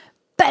going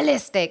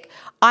ballistic.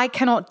 I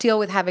cannot deal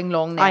with having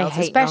long nails, I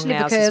hate especially long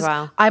nails because as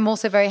well. I'm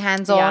also very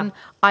hands-on. Yeah.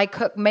 I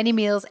cook many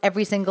meals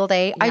every single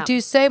day. I Yeah.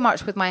 do so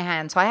much with my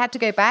hands. So I had to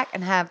go back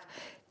and have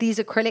these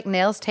acrylic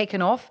nails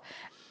taken off.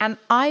 And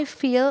I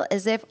feel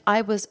as if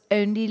I was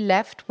only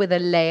left with a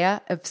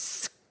layer of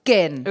skin.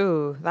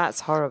 Ooh,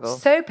 that's horrible.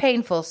 So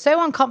painful,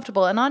 so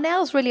uncomfortable. And our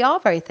nails really are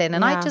very thin.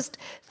 And I Yeah. just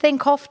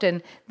think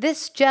often,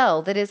 this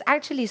gel that is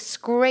actually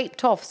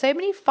scraped off, so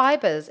many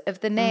fibers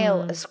of the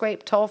nail are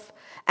scraped off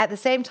at the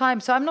same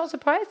time. So I'm not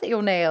surprised that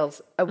your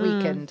nails are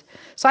weakened.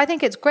 So I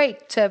think it's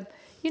great to,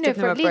 Give them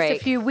for a at least a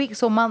break. few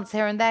weeks or months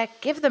here and there,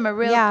 give them a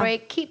real Yeah.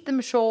 break, keep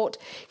them short,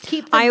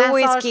 keep them I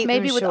always massaged, keep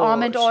maybe them with short.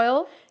 almond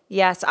oil.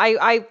 Yes,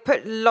 I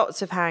put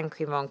lots of hand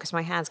cream on because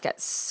my hands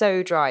get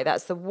so dry.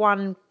 That's the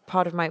one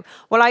part of my...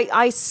 Well,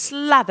 I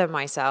slather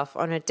myself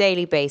on a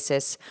daily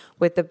basis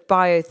with the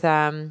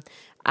Biotherm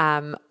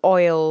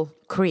oil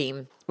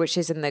cream, which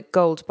is in the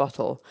gold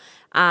bottle.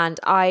 And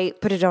I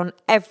put it on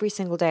every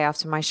single day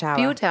after my shower.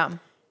 Biotherm.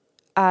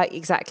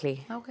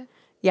 Exactly. Okay.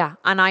 Yeah,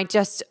 and I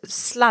just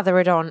slather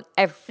it on In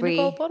every... a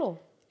gold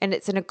bottle. And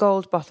it's in a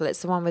gold bottle.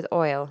 It's the one with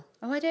oil.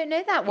 Oh, I don't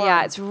know that one.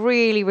 Yeah, it's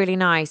really, really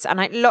nice. And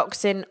it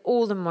locks in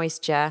all the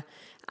moisture.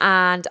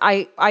 And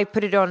I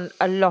put it on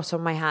a lot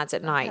on my hands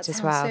at night That as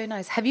sounds well. so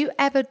nice. Have you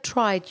ever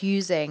tried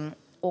using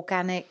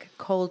organic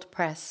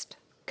cold-pressed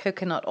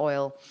coconut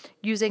oil?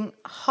 Using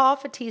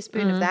half a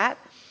teaspoon Mm-hmm. of that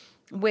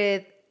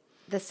with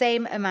the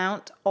same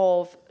amount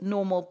of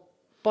normal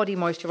body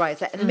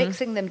moisturizer and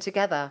mixing them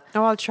together.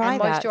 Oh, I'll try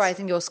and that.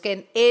 moisturizing your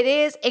skin. It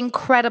is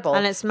incredible.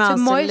 And it smells to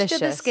moisture the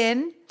delicious.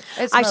 skin.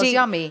 It smells Actually,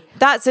 yummy.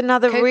 that's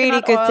another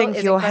really Coconut good oil thing is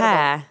for your incredible.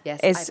 hair Yes,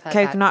 is I've heard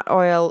that. coconut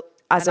oil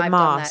as And a I've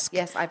done that. mask.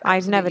 Yes, I've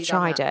never absolutely done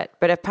tried that. it,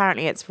 but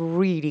apparently it's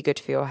really good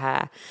for your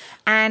hair.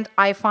 And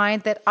I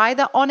find that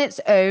either on its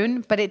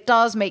own, but it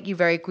does make you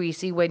very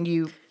greasy when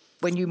you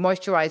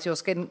moisturize your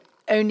skin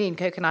only in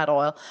coconut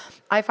oil.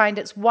 I find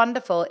it's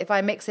wonderful if I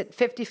mix it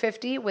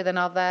 50-50 with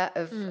another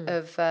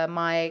of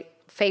my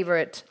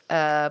favorite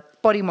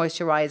body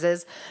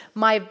moisturizers.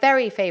 My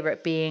very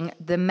favorite being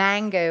the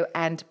mango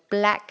and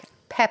black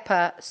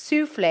pepper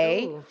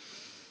souffle. Ooh.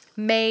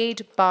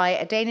 Made by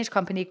a Danish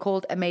company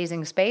called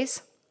Amazing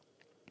Space.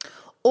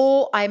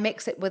 Or I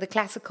mix it with a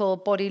classical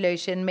body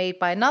lotion made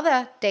by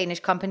another Danish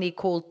company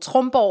called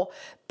Tromborg.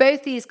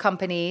 Both these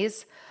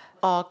companies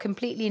are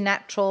completely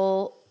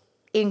natural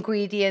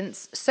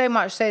ingredients, so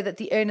much so that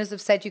the owners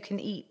have said you can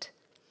eat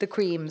the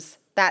creams.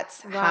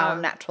 That's how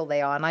natural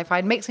they are. And I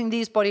find mixing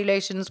these body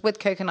lotions with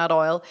coconut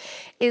oil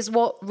is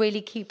what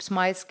really keeps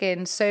my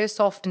skin so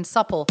soft and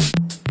supple.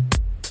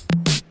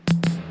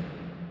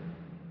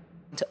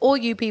 To all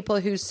you people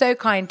who so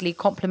kindly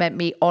compliment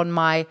me on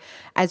my,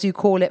 as you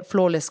call it,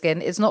 flawless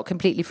skin. It's not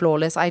completely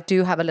flawless. I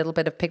do have a little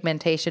bit of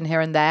pigmentation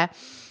here and there,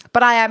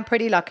 but I am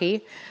pretty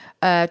lucky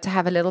to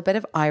have a little bit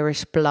of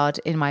Irish blood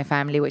in my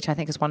family, which I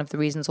think is one of the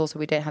reasons also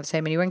we don't have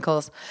so many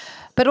wrinkles.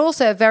 But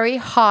also a very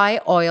high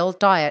oil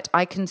diet.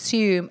 I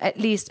consume at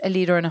least 1.5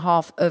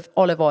 liters of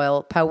olive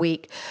oil per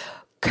week,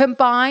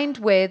 combined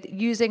with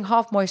using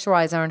half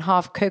moisturizer and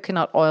half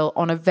coconut oil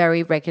on a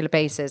very regular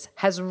basis,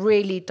 has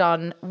really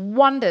done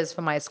wonders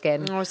for my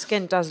skin. Your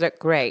skin does look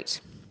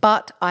great.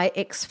 But I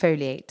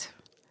exfoliate.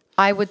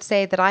 I would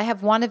say that I have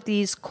one of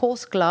these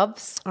coarse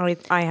gloves.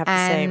 I have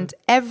the same. And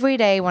every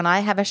day when I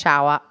have a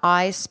shower,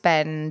 I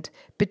spend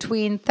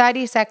between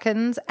 30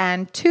 seconds and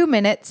 2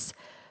 minutes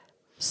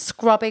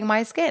scrubbing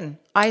my skin.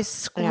 I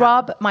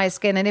scrub my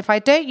skin. And if I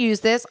don't use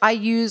this, I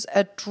use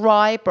a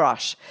dry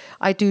brush.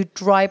 I do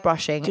dry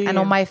brushing. And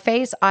on my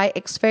face, I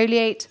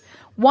exfoliate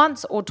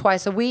once or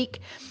twice a week.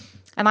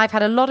 And I've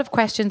had a lot of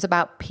questions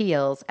about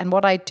peels. And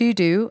what I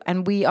do,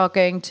 and we are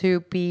going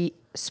to be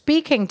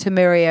speaking to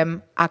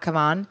Miriam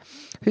Ackerman,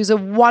 who's a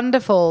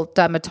wonderful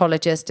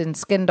dermatologist and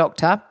skin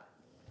doctor.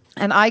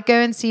 And I go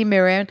and see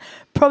Miriam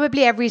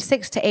probably every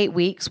 6 to 8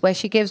 weeks, where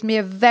she gives me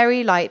a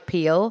very light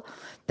peel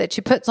that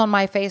she puts on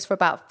my face for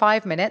about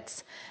 5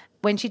 minutes.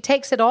 When she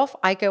takes it off,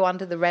 I go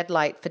under the red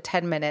light for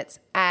 10 minutes.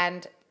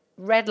 And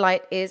red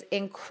light is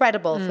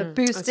incredible for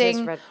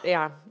boosting red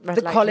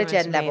the light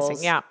collagen levels.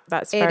 Amazing. Yeah,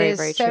 that's very, very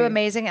true. It is so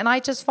amazing. And I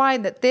just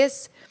find that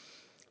this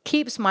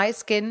keeps my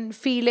skin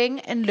feeling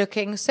and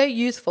looking so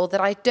youthful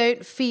that I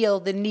don't feel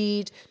the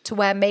need to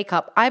wear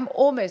makeup. I'm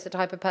almost the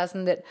type of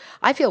person that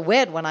I feel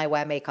weird when I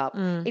wear makeup.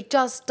 It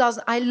just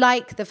doesn't. I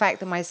like the fact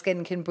that my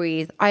skin can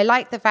breathe. I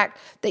like the fact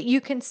that you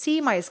can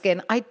see my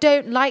skin. I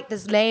don't like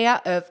this layer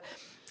of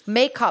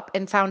makeup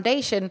and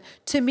foundation.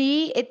 To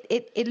me,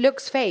 it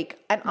looks fake,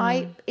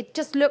 and it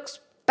just looks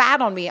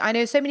bad on me. I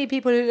know so many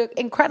people who look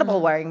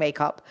incredible wearing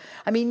makeup.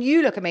 I mean,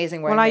 you look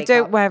amazing wearing makeup. Well,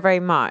 I don't wear very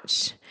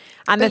much.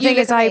 And But the thing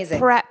you is, look I amazing.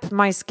 prep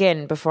my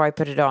skin before I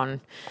put it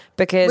on.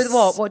 Because With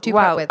what? What do you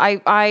prep with?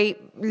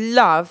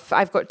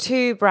 I've got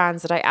 2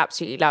 brands that I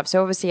absolutely love.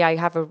 So obviously I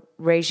have a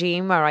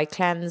regime where I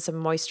cleanse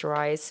and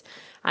moisturize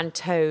and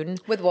tone.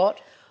 With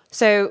what?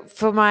 So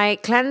for my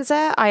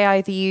cleanser, I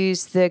either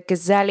use the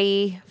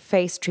Gazelli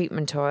face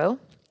treatment oil,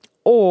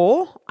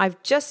 or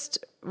I've just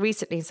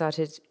recently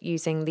started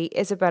using the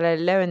Isabella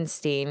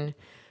Lowenstein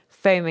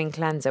foaming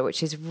cleanser,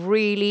 which is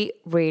really,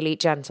 really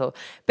gentle.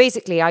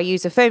 Basically, I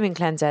use a foaming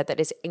cleanser that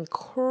is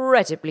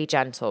incredibly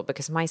gentle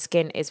because my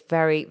skin is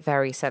very,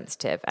 very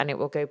sensitive and it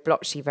will go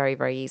blotchy very,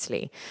 very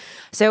easily.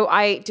 So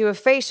I do a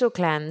facial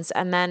cleanse,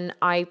 and then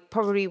I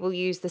probably will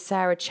use the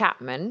Sarah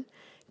Chapman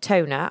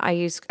toner. I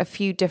use a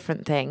few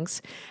different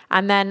things.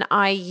 And then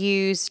I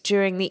use,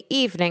 during the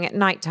evening at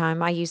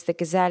nighttime, I use the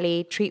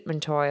Gazelli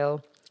treatment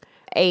oil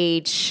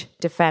Age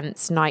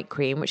Defense Night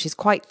Cream, which is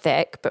quite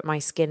thick, but my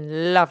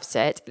skin loves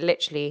it. It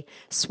literally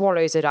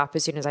swallows it up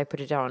as soon as I put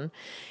it on.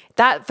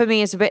 That for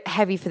me is a bit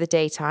heavy for the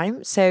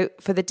daytime. So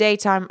for the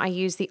daytime, I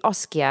use the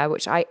Oskia,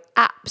 which I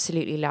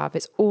absolutely love.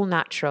 It's all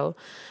natural.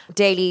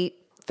 Daily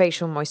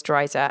facial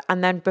moisturizer.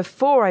 And then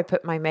before I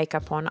put my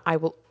makeup on, I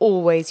will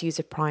always use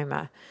a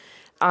primer.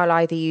 I'll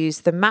either use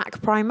the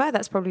MAC primer,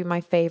 that's probably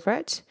my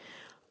favorite,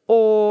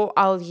 or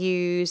I'll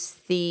use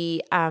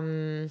the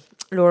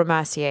Laura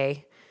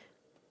Mercier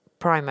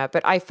primer.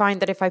 But I find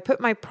that if I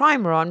put my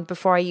primer on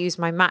before I use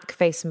my MAC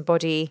Face and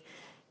Body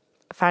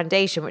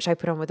foundation, which I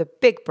put on with a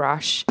big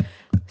brush.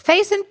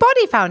 Face and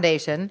body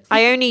foundation?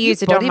 I only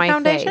use it on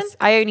my face.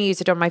 I only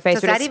use it on my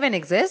face. Does that even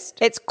exist?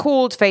 It's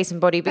called Face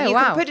and Body, but you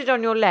wow. can put it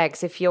on your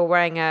legs if you're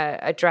wearing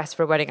a dress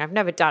for a wedding. I've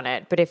never done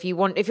it, but if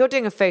you're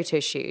doing a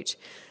photo shoot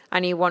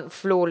and you want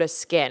flawless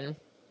skin,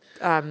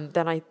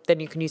 then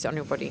you can use it on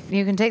your body.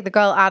 You can take the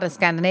girl out of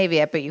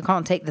Scandinavia, but you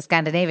can't take the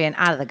Scandinavian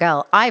out of the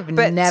girl. I've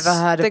never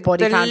heard of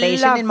body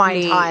foundation in my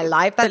entire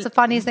life. That's the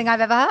funniest thing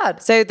I've ever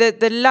heard. So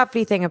the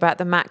lovely thing about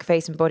the MAC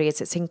Face and Body is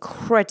it's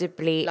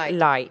incredibly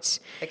light.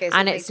 Okay, so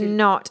and it's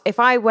not, if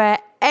I wear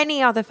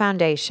any other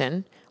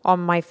foundation on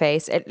my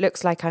face, it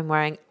looks like I'm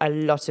wearing a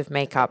lot of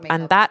makeup.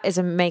 And that is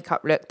a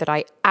makeup look that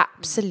I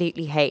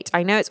absolutely hate.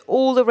 I know it's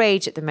all the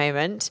rage at the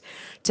moment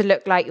to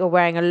look like you're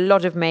wearing a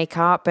lot of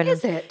makeup. And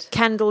is it?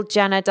 Kendall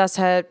Jenner does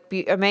her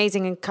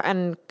amazing,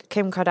 and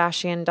Kim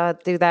Kardashian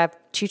do their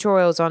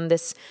tutorials on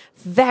this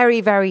very,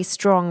 very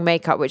strong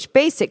makeup, which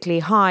basically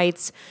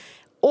hides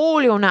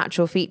all your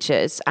natural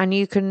features, and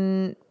you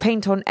can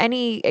paint on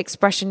any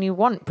expression you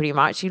want pretty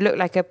much. You look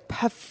like a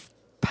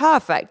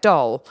perfect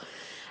doll.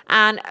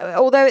 And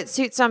although it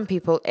suits some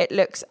people, it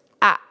looks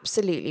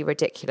absolutely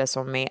ridiculous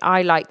on me.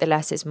 I like the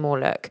less is more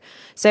look.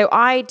 So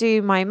I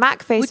do my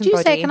MAC Face and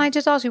Body. Can I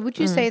just ask you, would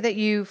you say that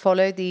you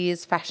follow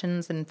these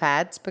fashions and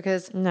fads?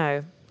 Because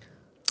no,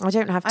 I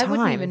don't have time. I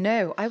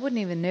wouldn't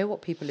even know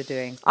what people are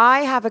doing.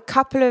 I have a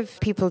couple of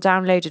people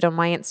downloaded on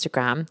my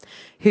Instagram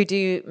who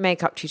do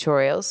makeup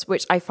tutorials,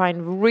 which I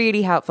find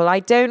really helpful.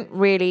 I don't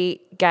really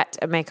get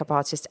a makeup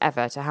artist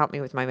ever to help me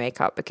with my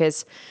makeup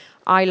because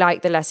I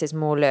like the less is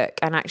more look.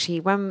 And actually,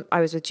 when I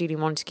was with Julie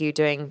Montague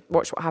doing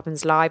Watch What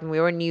Happens Live, and we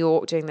were in New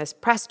York doing this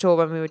press tour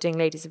when we were doing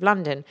Ladies of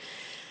London,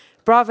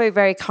 Bravo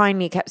very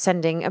kindly kept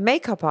sending a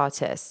makeup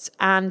artist,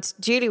 and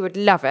Julie would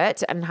love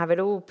it and have it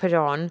all put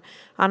on.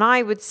 And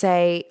I would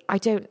say, I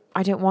don't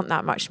want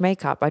that much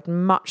makeup. I'd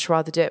much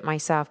rather do it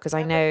myself because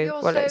I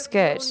know it looks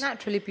good. You're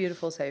naturally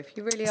beautiful, Soph.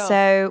 You really are.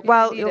 So,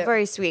 you're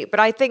very sweet.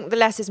 But I think the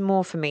less is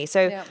more for me.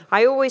 So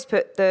I always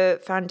put the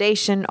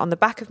foundation on the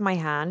back of my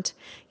hand,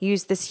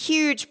 use this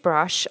huge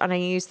brush, and I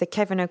use the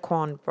Kevyn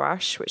Aucoin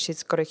brush, which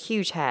has got a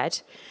huge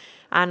head.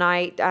 and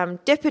I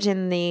dip it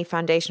in the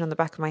foundation on the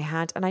back of my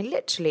hand, and I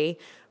literally,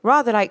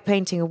 rather like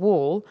painting a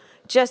wall,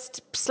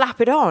 just slap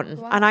it on.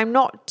 Wow. And I'm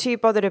not too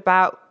bothered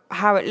about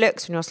how it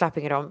looks when you're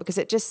slapping it on because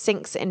it just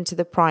sinks into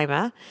the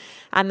primer.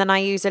 And then I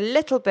use a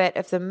little bit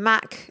of the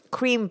MAC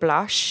cream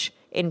blush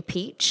in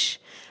Peach,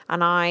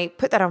 and I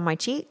put that on my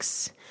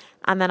cheeks.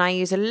 And then I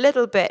use a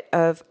little bit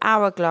of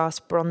Hourglass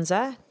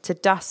bronzer to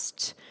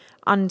dust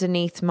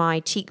underneath my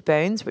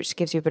cheekbones, which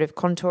gives you a bit of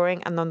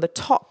contouring, and on the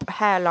top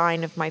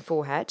hairline of my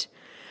forehead.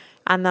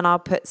 And then I'll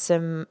put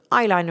some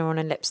eyeliner on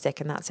and lipstick,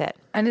 and that's it.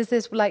 And is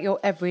this like your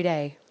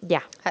everyday?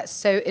 Yeah. That's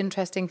so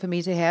interesting for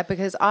me to hear,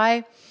 because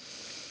I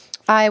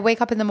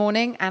wake up in the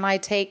morning and I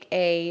take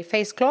a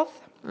face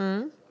cloth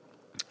and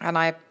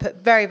I put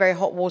very, very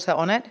hot water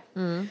on it.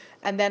 And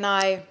then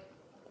I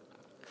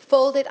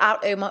fold it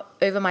out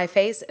over my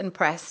face and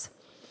press.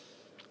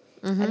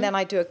 And then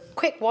I do a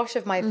quick wash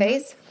of my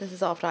face. This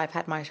is after I've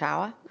had my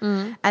shower.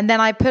 And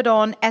then I put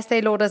on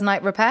Estee Lauder's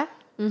Night Repair,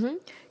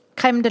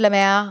 Crème de la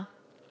Mer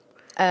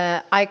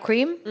eye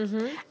cream.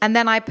 And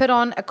then I put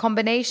on a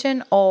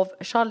combination of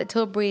Charlotte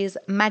Tilbury's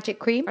Magic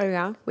Cream,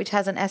 which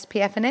has an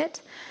SPF in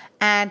it,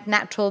 and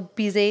Natural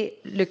Baiser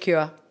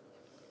Liqueur.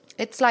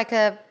 It's like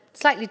a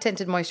slightly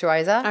tinted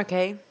moisturizer.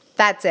 Okay.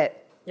 That's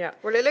it. Yeah.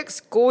 Well, it looks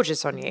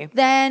gorgeous on you.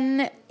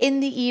 Then in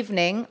the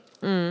evening,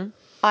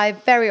 I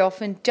very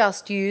often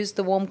just use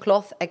the warm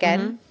cloth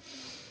again.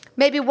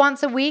 Maybe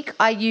once a week,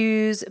 I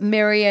use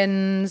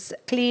Miriam's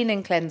Clean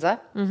and Cleanser.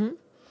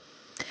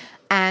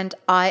 And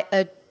I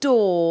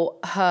adore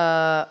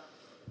her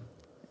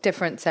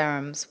different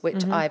serums,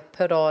 which I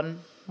put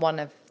on one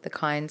of the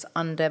kinds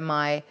under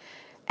my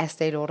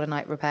Estee Lauder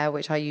Night Repair,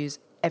 which I use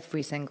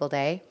every single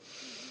day.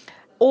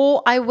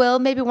 Or I will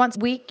maybe once a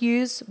week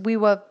use, we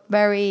were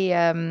very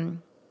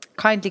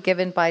kindly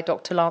given by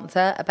Dr.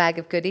 Lancer a bag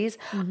of goodies.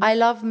 I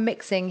love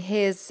mixing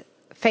his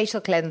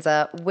facial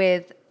cleanser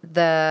with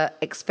the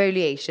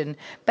exfoliation,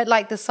 but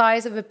like the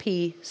size of a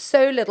pea,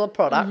 so little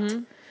product.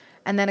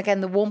 And then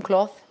again, the warm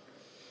cloth.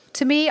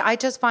 To me, I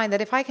just find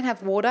that if I can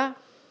have water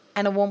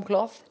and a warm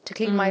cloth to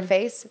clean my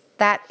face,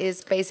 that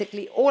is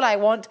basically all I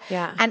want.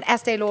 Yeah. And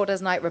Estee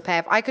Lauder's Night Repair.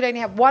 If I could only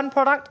have one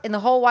product in the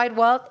whole wide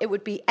world, it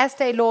would be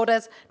Estee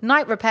Lauder's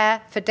Night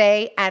Repair for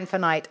day and for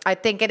night. I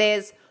think it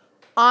is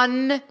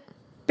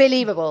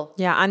unbelievable.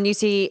 Yeah, and you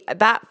see,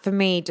 that for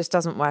me just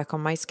doesn't work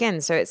on my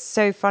skin. So it's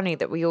so funny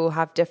that we all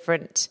have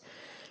different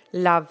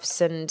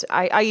loves. And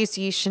I used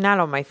to use Chanel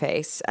on my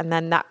face, and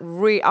then that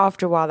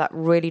after a while that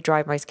really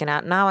dried my skin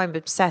out. Now I'm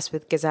obsessed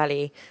with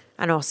Gazelle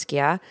and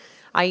Oskia.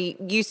 I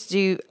used to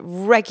do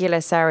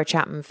regular Sarah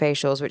Chapman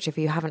facials, which if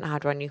you haven't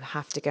had one, you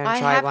have to go and try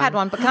one. I have had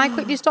one, but can I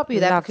quickly stop you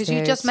there? Because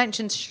you just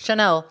mentioned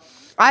Chanel.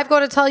 I've got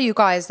to tell you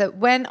guys that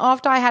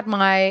after I had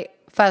my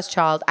first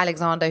child,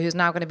 Alexander, who's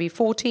now going to be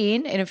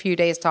 14 in a few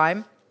days'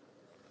 time,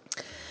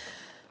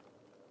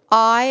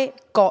 I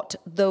got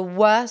the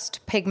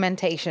worst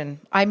pigmentation.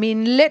 I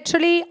mean,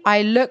 literally,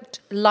 I looked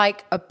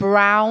like a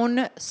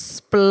brown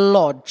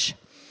splodge.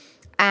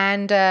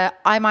 And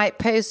I might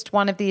post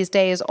one of these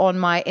days on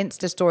my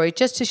Insta story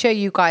just to show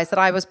you guys that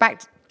I was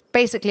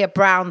basically a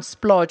brown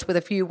splodge with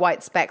a few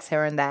white specks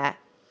here and there.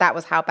 That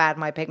was how bad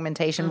my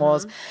pigmentation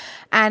was.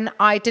 And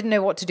I didn't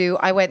know what to do.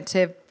 I went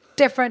to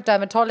different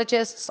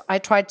dermatologists. I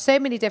tried so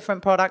many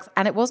different products.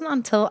 And it wasn't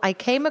until I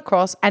came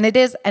across, and it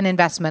is an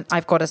investment,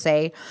 I've got to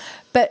say,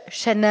 but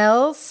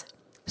Chanel's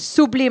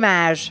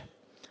Sublimage.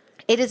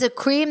 It is a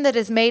cream that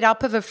is made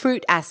up of a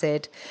fruit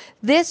acid.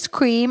 This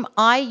cream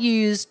I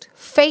used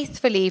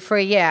faithfully for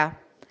a year.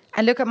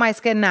 And look at my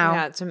skin now.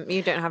 Yeah,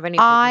 you don't have any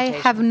pigmentation. I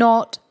have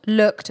not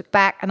looked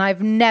back, and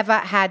I've never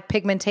had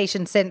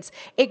pigmentation since.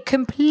 It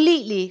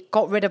completely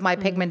got rid of my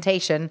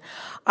pigmentation.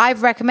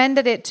 I've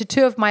recommended it to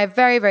two of my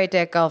very, very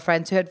dear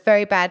girlfriends who had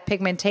very bad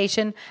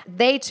pigmentation.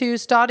 They too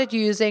started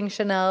using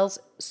Chanel's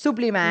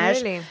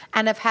Sublimage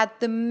and have had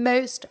the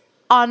most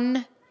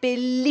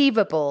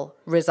unbelievable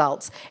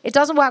results. It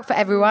doesn't work for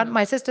everyone.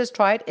 My sister's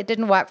tried. It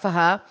didn't work for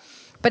her.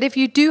 But if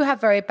you do have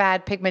very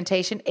bad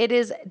pigmentation, it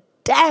is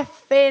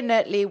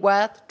definitely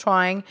worth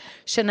trying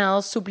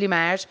Chanel's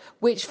Sublimage,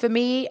 which for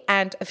me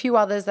and a few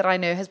others that I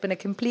know has been a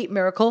complete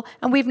miracle,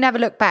 and we've never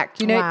looked back.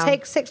 You know, It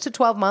takes 6 to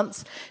 12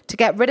 months to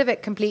get rid of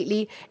it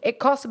completely. It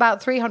costs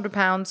about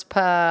 £300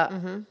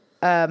 per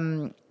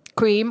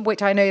cream,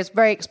 which I know is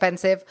very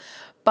expensive,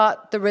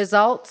 but the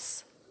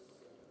results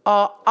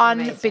are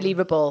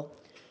unbelievable.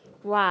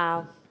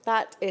 Wow.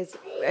 That is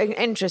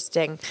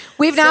interesting.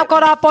 We've now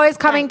got our boys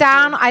coming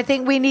down. I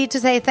think we need to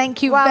say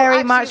thank you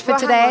very much for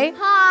today.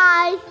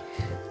 Hi.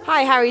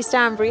 Hi, Harry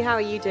Stanbury. How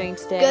are you doing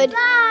today? Good.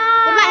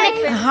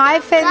 Hi,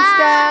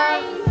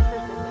 Finster.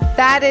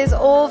 That is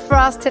all for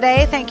us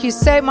today. Thank you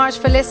so much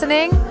for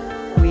listening.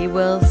 We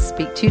will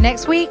speak to you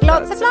next week.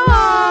 Lots of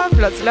love.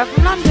 Lots of love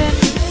from London.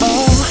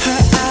 Oh,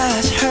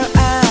 her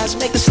eyes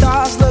make the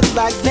stars look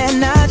like they're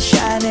not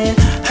shining.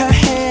 Her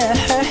hair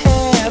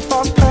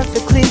falls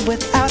perfectly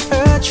without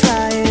her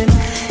trying.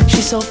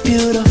 She's so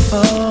beautiful,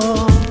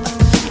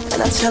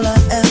 and I tell her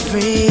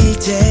every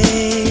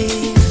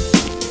day.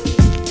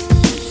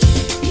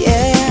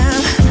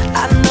 Yeah,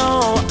 I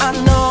know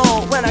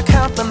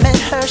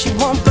she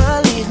won't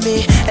believe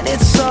me. And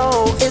it's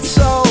so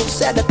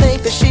sad to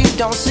think that she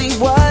don't see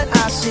what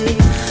I see.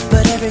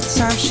 But every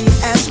time she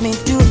asks me,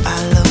 do I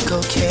look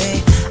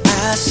okay?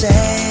 I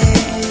say,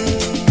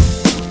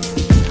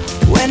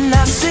 when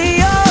I see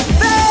your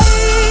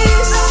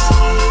face,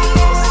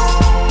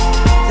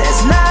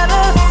 there's not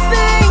a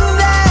thing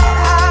that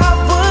I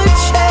would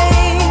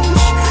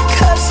change.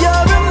 'Cause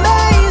you're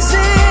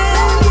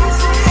amazing,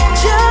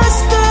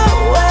 just the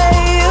way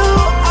you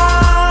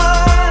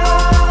are.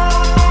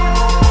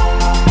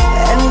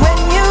 And when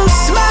you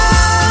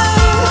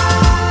smile,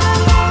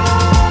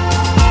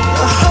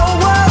 the whole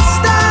world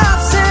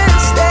stops and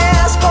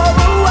stares for a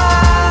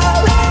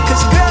while.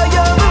 'Cause girl,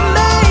 you're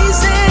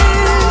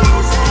amazing,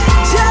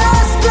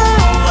 just the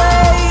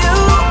way you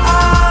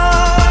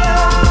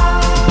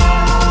are.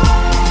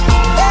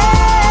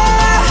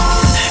 Yeah.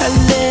 Her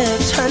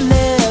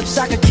lips,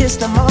 I could kiss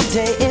them all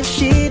day if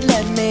she'd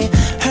let me.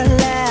 Her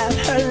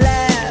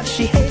laugh,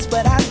 she hates,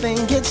 but I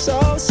think it's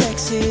so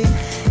sexy.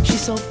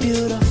 She's so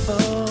beautiful,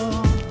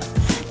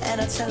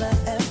 and I tell her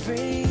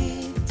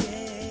every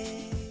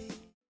day.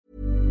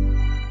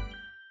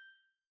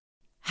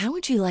 How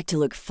would you like to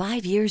look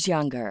 5 years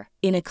younger?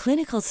 In a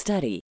clinical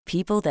study,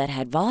 people that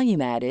had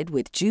volume added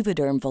with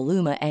Juvederm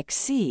Voluma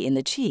XC in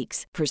the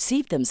cheeks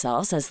perceived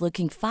themselves as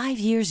looking 5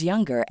 years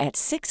younger at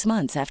 6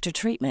 months after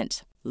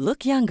treatment.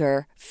 Look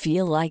younger,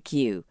 feel like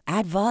you.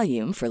 Add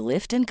volume for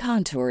lift and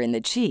contour in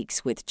the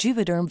cheeks with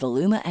Juvederm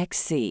Voluma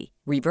XC.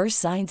 Reverse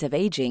signs of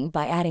aging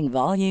by adding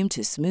volume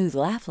to smooth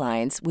laugh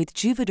lines with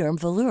Juvederm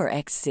Volure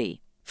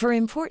XC. For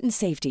important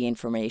safety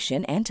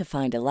information and to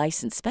find a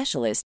licensed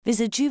specialist,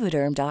 visit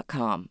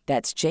Juvederm.com.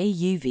 That's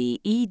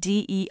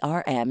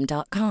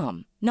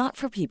JUVEDERM.com. Not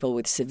for people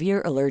with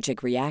severe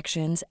allergic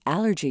reactions,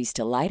 allergies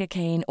to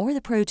lidocaine, or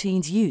the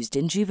proteins used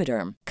in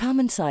Juvederm.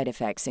 Common side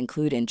effects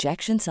include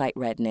injection site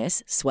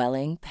redness,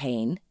 swelling,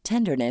 pain,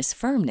 tenderness,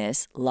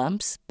 firmness,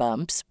 lumps,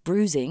 bumps,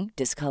 bruising,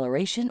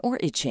 discoloration, or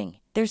itching.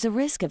 There's a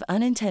risk of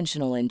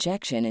unintentional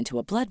injection into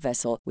a blood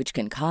vessel, which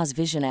can cause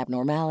vision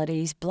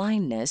abnormalities,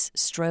 blindness,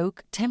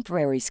 stroke,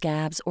 temporary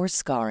scabs, or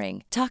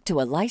scarring. Talk to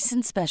a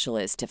licensed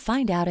specialist to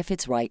find out if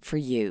it's right for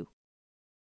you.